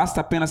que basta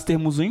apenas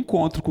termos um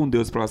encontro com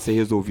Deus para elas serem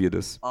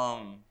resolvidas.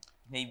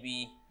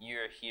 Maybe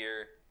you're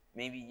here,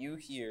 maybe you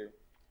here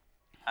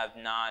have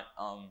not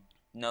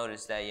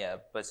noticed that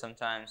yet, but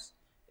sometimes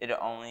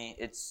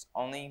it's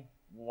only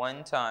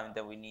one time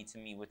that we need to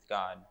meet with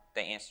God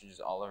that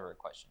answers all of our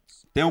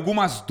questions. Tem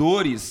algumas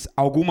dores,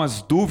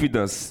 algumas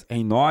dúvidas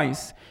em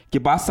nós que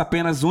basta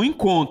apenas um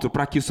encontro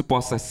para que isso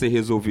possa ser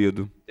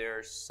resolvido. There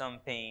are some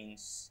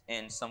pains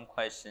and some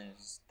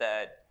questions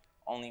that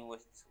only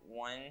with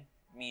one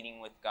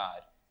meeting with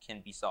God can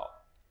be solved.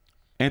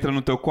 Entra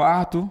no teu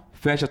quarto,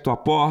 fecha a tua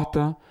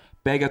porta,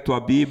 pega a tua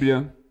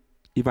Bíblia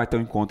e vai ter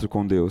um encontro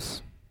com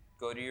Deus.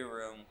 Go to your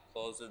room,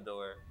 close the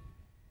door,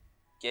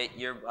 get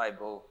your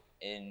Bible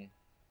and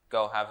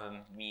go have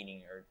a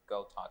meeting or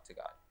go talk to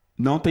God.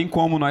 Não tem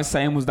como nós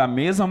sairmos da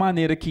mesma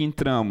maneira que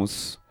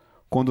entramos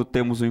quando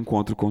temos um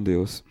encontro com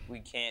Deus. We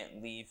can't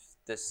leave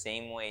the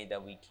same way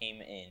that we came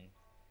in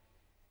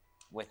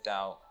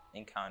without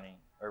encountering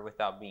or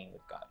without being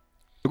with God.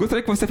 Eu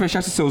gostaria que você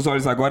fechasse seus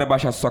olhos agora e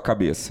abaixasse sua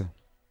cabeça.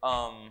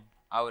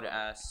 I would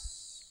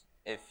ask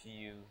if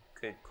you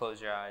could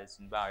close your eyes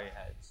and bow your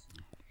heads.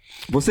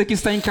 Você que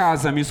está em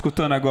casa me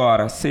escutando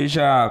agora,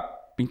 seja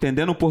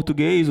entendendo o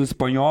português, o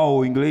espanhol,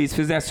 o inglês,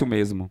 fizesse o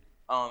mesmo.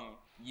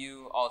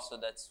 You also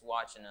that's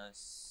watching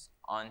us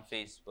on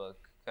Facebook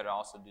could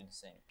also do the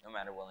same, no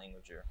matter what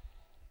language you're.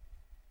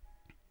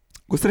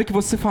 Gostaria que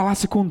você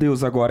falasse com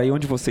Deus agora, aí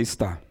onde você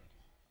está.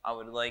 I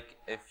would like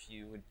if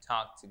you would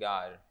talk to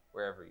God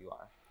wherever you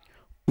are.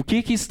 O que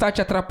está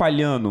te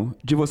atrapalhando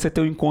de você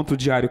ter um encontro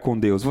diário com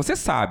Deus? Você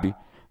sabe.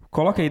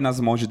 Coloca aí nas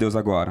mãos de Deus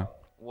agora.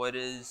 What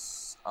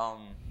is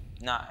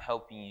not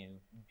helping you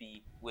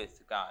be with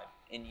God?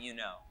 And you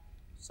know.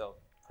 So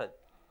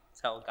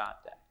tell God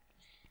that.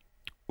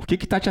 O que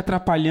está te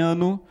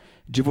atrapalhando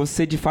de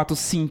você de fato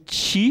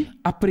sentir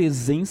a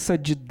presença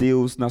de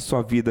Deus na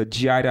sua vida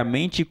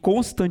diariamente e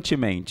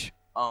constantemente?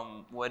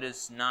 What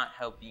is not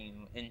helping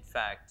you, in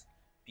fact,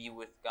 be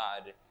with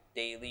God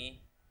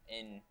daily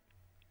and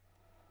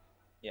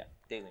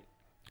daily.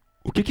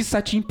 O que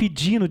está te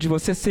impedindo de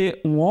você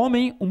ser um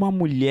homem, uma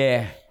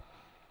mulher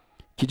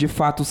que de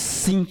fato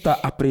sinta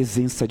a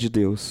presença de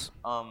Deus?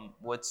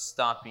 What's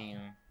stopping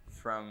you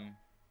from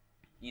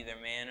either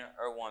man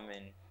or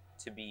woman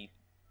to be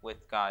with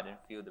God and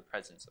feel the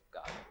presence of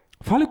God?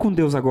 Fale com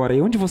Deus agora,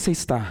 e onde você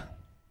está?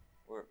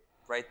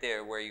 Right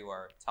there where you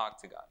are,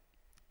 talk to God.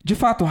 De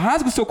fato,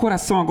 rasgue o seu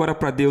coração agora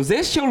para Deus.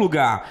 Este é o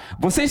lugar.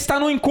 Você está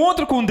no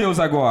encontro com Deus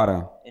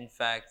agora. In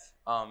fact,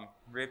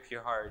 rip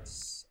your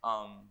hearts,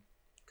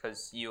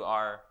 because you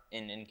are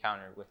in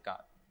encounter with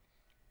God.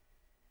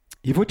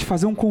 E vou te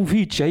fazer um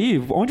convite aí,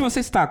 onde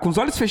você está, com os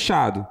olhos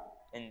fechados.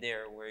 And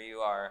there where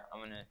you are, I'm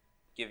going to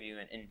give you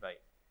an invite.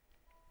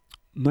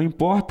 Não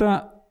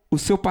importa o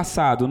seu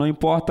passado, não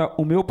importa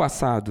o meu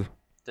passado.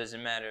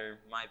 Doesn't matter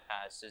my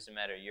past, doesn't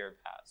matter your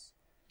past.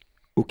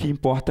 O que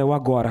importa é o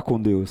agora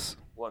com Deus.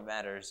 What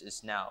matters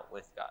is now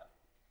with God.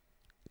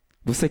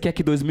 Você quer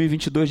que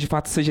 2022 de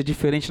fato seja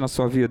diferente na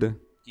sua vida?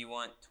 Do you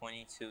want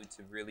 22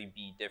 to really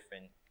be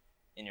different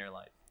in your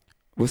life?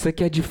 Você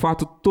quer de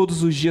fato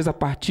todos os dias a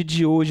partir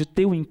de hoje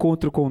ter um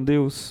encontro com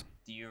Deus?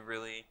 Do you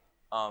really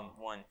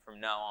want from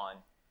now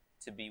on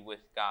to be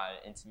with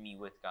God and to meet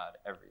with God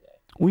every day?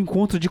 Um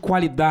encontro de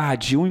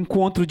qualidade, um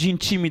encontro de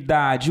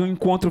intimidade, um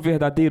encontro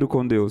verdadeiro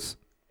com Deus.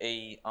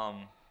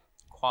 A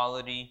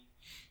quality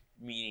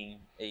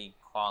meeting, a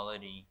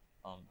quality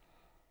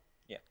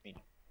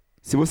meeting.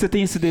 Se você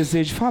tem esse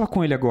desejo, fala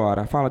com ele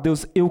agora. Fala,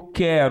 Deus, eu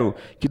quero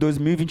que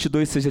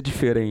 2022 seja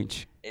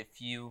diferente.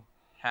 If you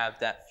have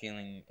that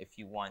feeling, if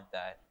you want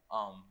that,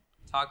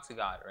 talk to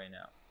God right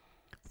now.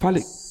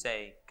 Fale,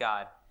 Say,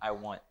 God, I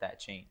want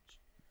that change.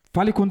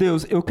 fale com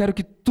Deus, eu quero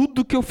que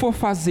tudo que eu for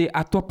fazer,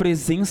 a tua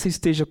presença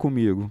esteja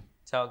comigo.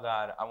 Tell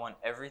God, I want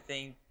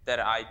everything that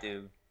I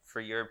do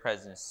for your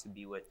presence to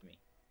be with me.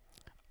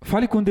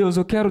 Fale com Deus,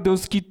 eu quero,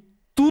 Deus, que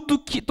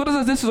todas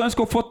as decisões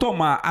que eu for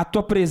tomar, a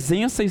tua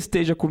presença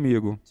esteja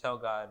comigo. Tell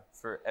God,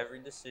 for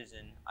every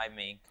decision I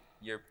make,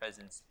 your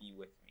presence be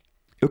with me.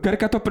 Eu quero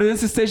que a tua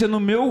presença esteja no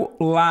meu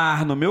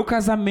lar, no meu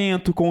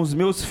casamento, com os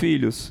meus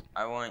filhos.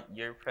 I want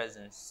your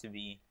presence to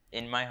be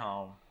in my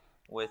home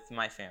with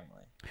my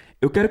family.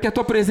 Eu quero que a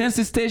tua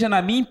presença esteja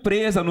na minha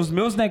empresa, nos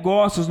meus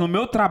negócios, no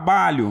meu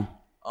trabalho.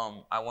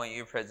 I want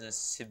your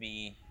presence to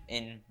be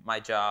in my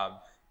job,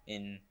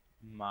 in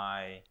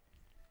my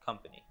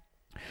company.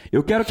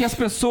 Eu quero que as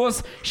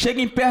pessoas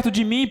cheguem perto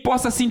de mim e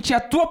possam sentir a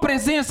tua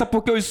presença,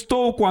 porque eu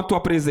estou com a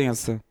tua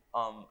presença.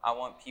 I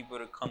want people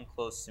to come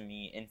close to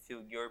me and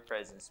feel your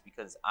presence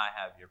because I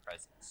have your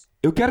presence.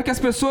 Eu quero que as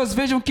pessoas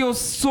vejam que eu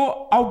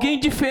sou alguém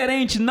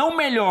diferente, não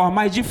melhor,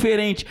 mas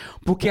diferente,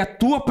 porque a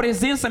tua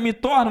presença me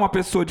torna uma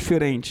pessoa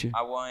diferente.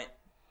 I want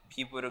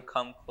people to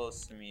come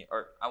close to me,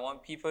 or I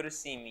want people to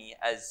see me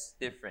as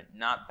different,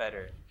 not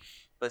better,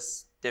 but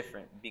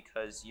different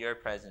because your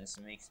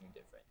presence makes me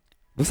different.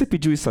 Você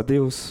pediu isso a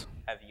Deus?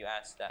 Have you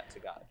asked that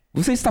to God?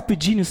 Você está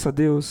pedindo isso a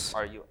Deus?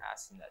 Are you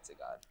asking that to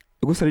God?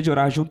 Eu gostaria de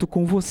orar junto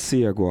com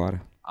você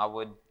agora. I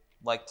would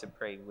like to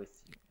pray with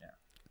you now.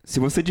 Se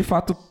você de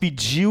fato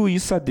pediu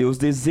isso a Deus,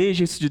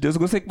 deseja isso de Deus, eu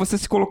gostaria que você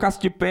se colocasse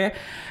de pé,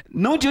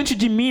 não diante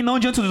de mim, não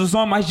diante dos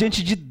homens, mas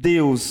diante de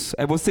Deus.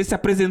 É você se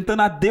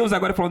apresentando a Deus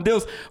agora, falando,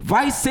 Deus,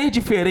 vai ser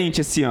diferente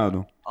esse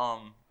ano.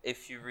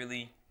 If you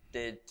really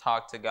did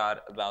talk to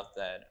God about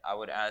that, I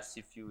would ask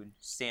if you would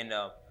stand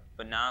up,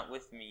 but not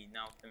with me,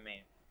 not with the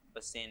man,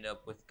 but stand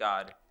up with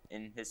God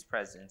in His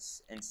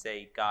presence and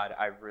say, God,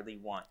 I really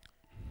want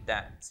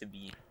that to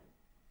be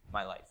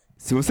my life.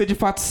 Se você de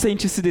fato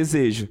sente esse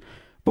desejo,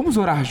 vamos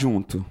orar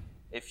junto.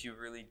 If you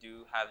really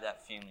do have that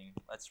feeling,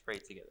 let's pray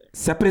together.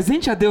 Se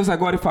apresente a Deus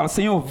agora e fala,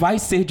 Senhor, vai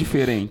ser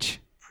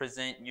diferente.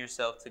 Present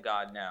yourself to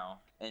God now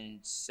and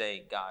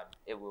say, God,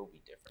 it will be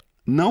different.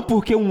 Não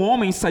porque um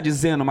homem está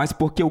dizendo, mas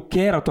porque eu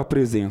quero a tua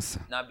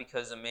presença. Not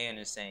because a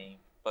man is saying,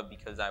 but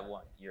because I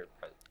want your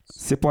presence.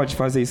 Você pode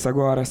fazer isso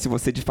agora, se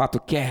você de fato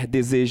quer,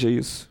 deseja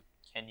isso.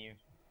 Can you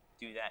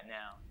do that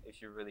now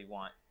if you really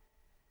want?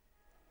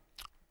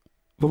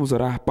 Vamos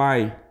orar,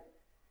 Pai.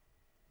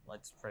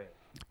 Let's pray.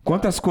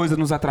 Quantas coisas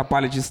nos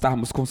atrapalham de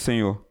estarmos com o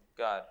Senhor?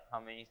 God,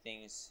 how many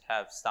things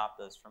have stopped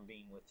us from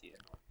being with you?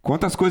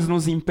 Quantas coisas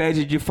nos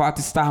impedem de fato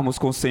estarmos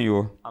com o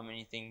Senhor? How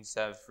many things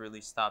have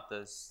really stopped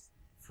us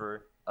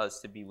for us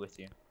to be with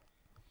you?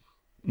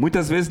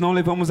 Muitas vezes não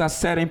levamos a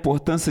sério a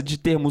importância de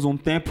termos um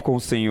tempo com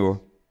o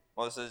Senhor.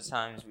 Most of the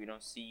times we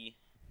don't see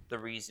a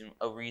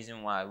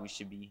reason why we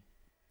should be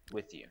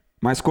with you.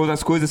 Mas quando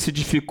as coisas se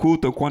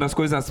dificultam, quando as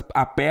coisas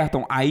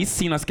apertam, aí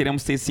sim nós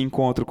queremos ter esse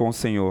encontro com o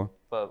Senhor.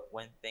 But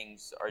when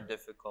things are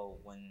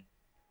difficult, when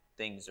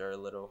things are a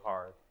little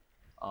hard,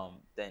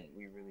 then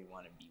we really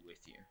want to be with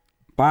you.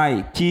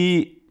 Pai,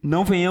 que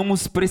não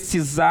venhamos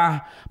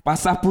precisar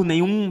passar por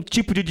nenhum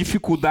tipo de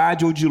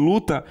dificuldade ou de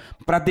luta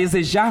para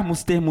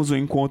desejarmos termos um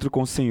encontro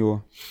com o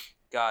Senhor.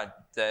 God,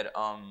 that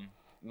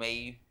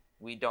may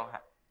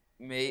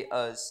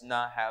us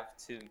not have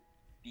to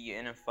be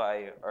in a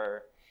fight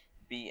or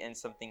be in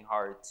something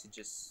hard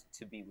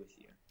to be with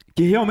you.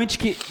 Que realmente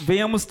que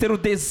venhamos ter o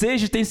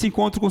desejo de ter esse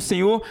encontro com o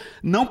Senhor,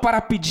 não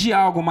para pedir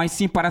algo, mas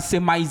sim para ser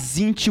mais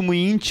íntimo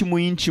e íntimo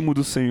e íntimo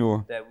do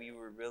Senhor. That we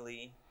were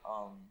really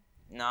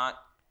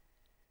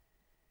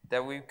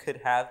that we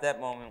could have that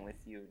moment with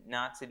you,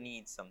 not to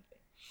need something,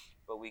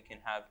 but we can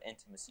have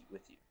intimacy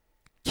with you.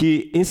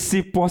 Que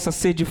esse possa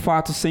ser de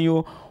fato,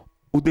 Senhor,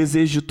 o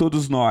desejo de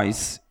todos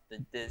nós.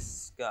 That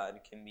this, God,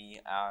 can be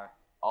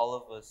all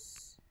of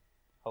us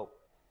hope.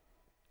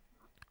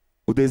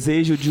 O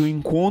desejo de um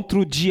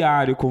encontro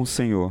diário com o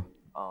Senhor.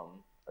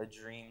 A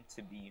dream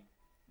to be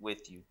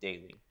with you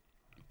daily.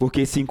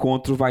 Porque esse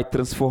encontro vai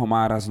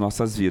transformar as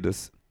nossas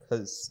vidas.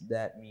 Because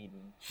that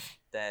meeting,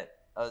 that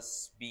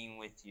us being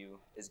with you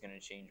is going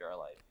to change our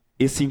life.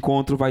 Esse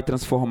encontro vai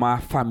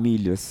transformar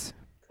famílias.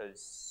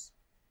 Because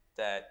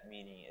that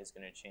meeting is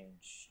going to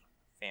change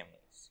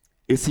families.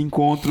 Esse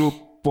encontro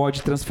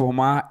pode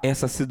transformar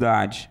essa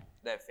cidade.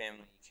 That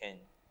family can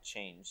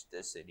change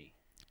the city.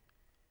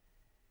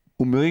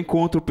 O meu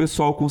encontro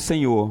pessoal com o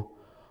Senhor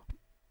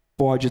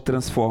pode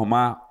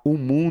transformar o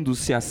mundo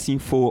se assim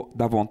for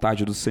da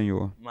vontade do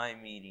Senhor. My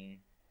meeting,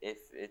 if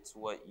it's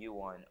what you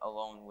want,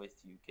 alone with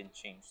you, can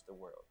change the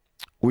world.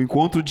 O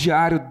encontro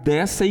diário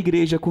dessa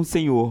igreja com o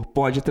Senhor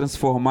pode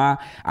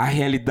transformar a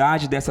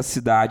realidade dessa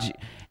cidade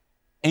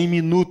em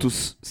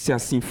minutos, se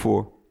assim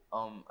for.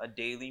 A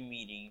daily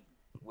meeting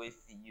with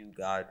you,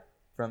 God,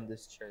 from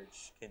this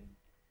church can,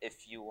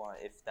 if you want,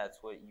 if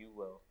that's what you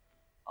will,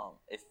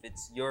 if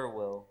it's your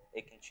will,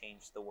 it can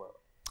change the world.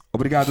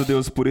 Obrigado,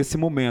 Deus, por esse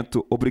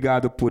momento.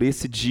 Obrigado por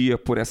esse dia,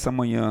 por essa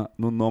manhã.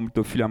 No nome do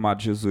teu filho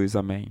amado Jesus.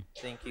 Amém.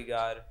 Thank you,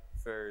 God,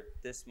 for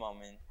this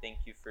moment.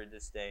 Thank you for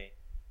this day.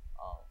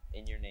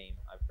 In your name,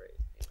 I pray.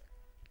 Amen.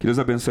 Que Deus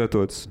abençoe a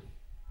todos.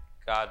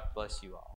 God bless you all.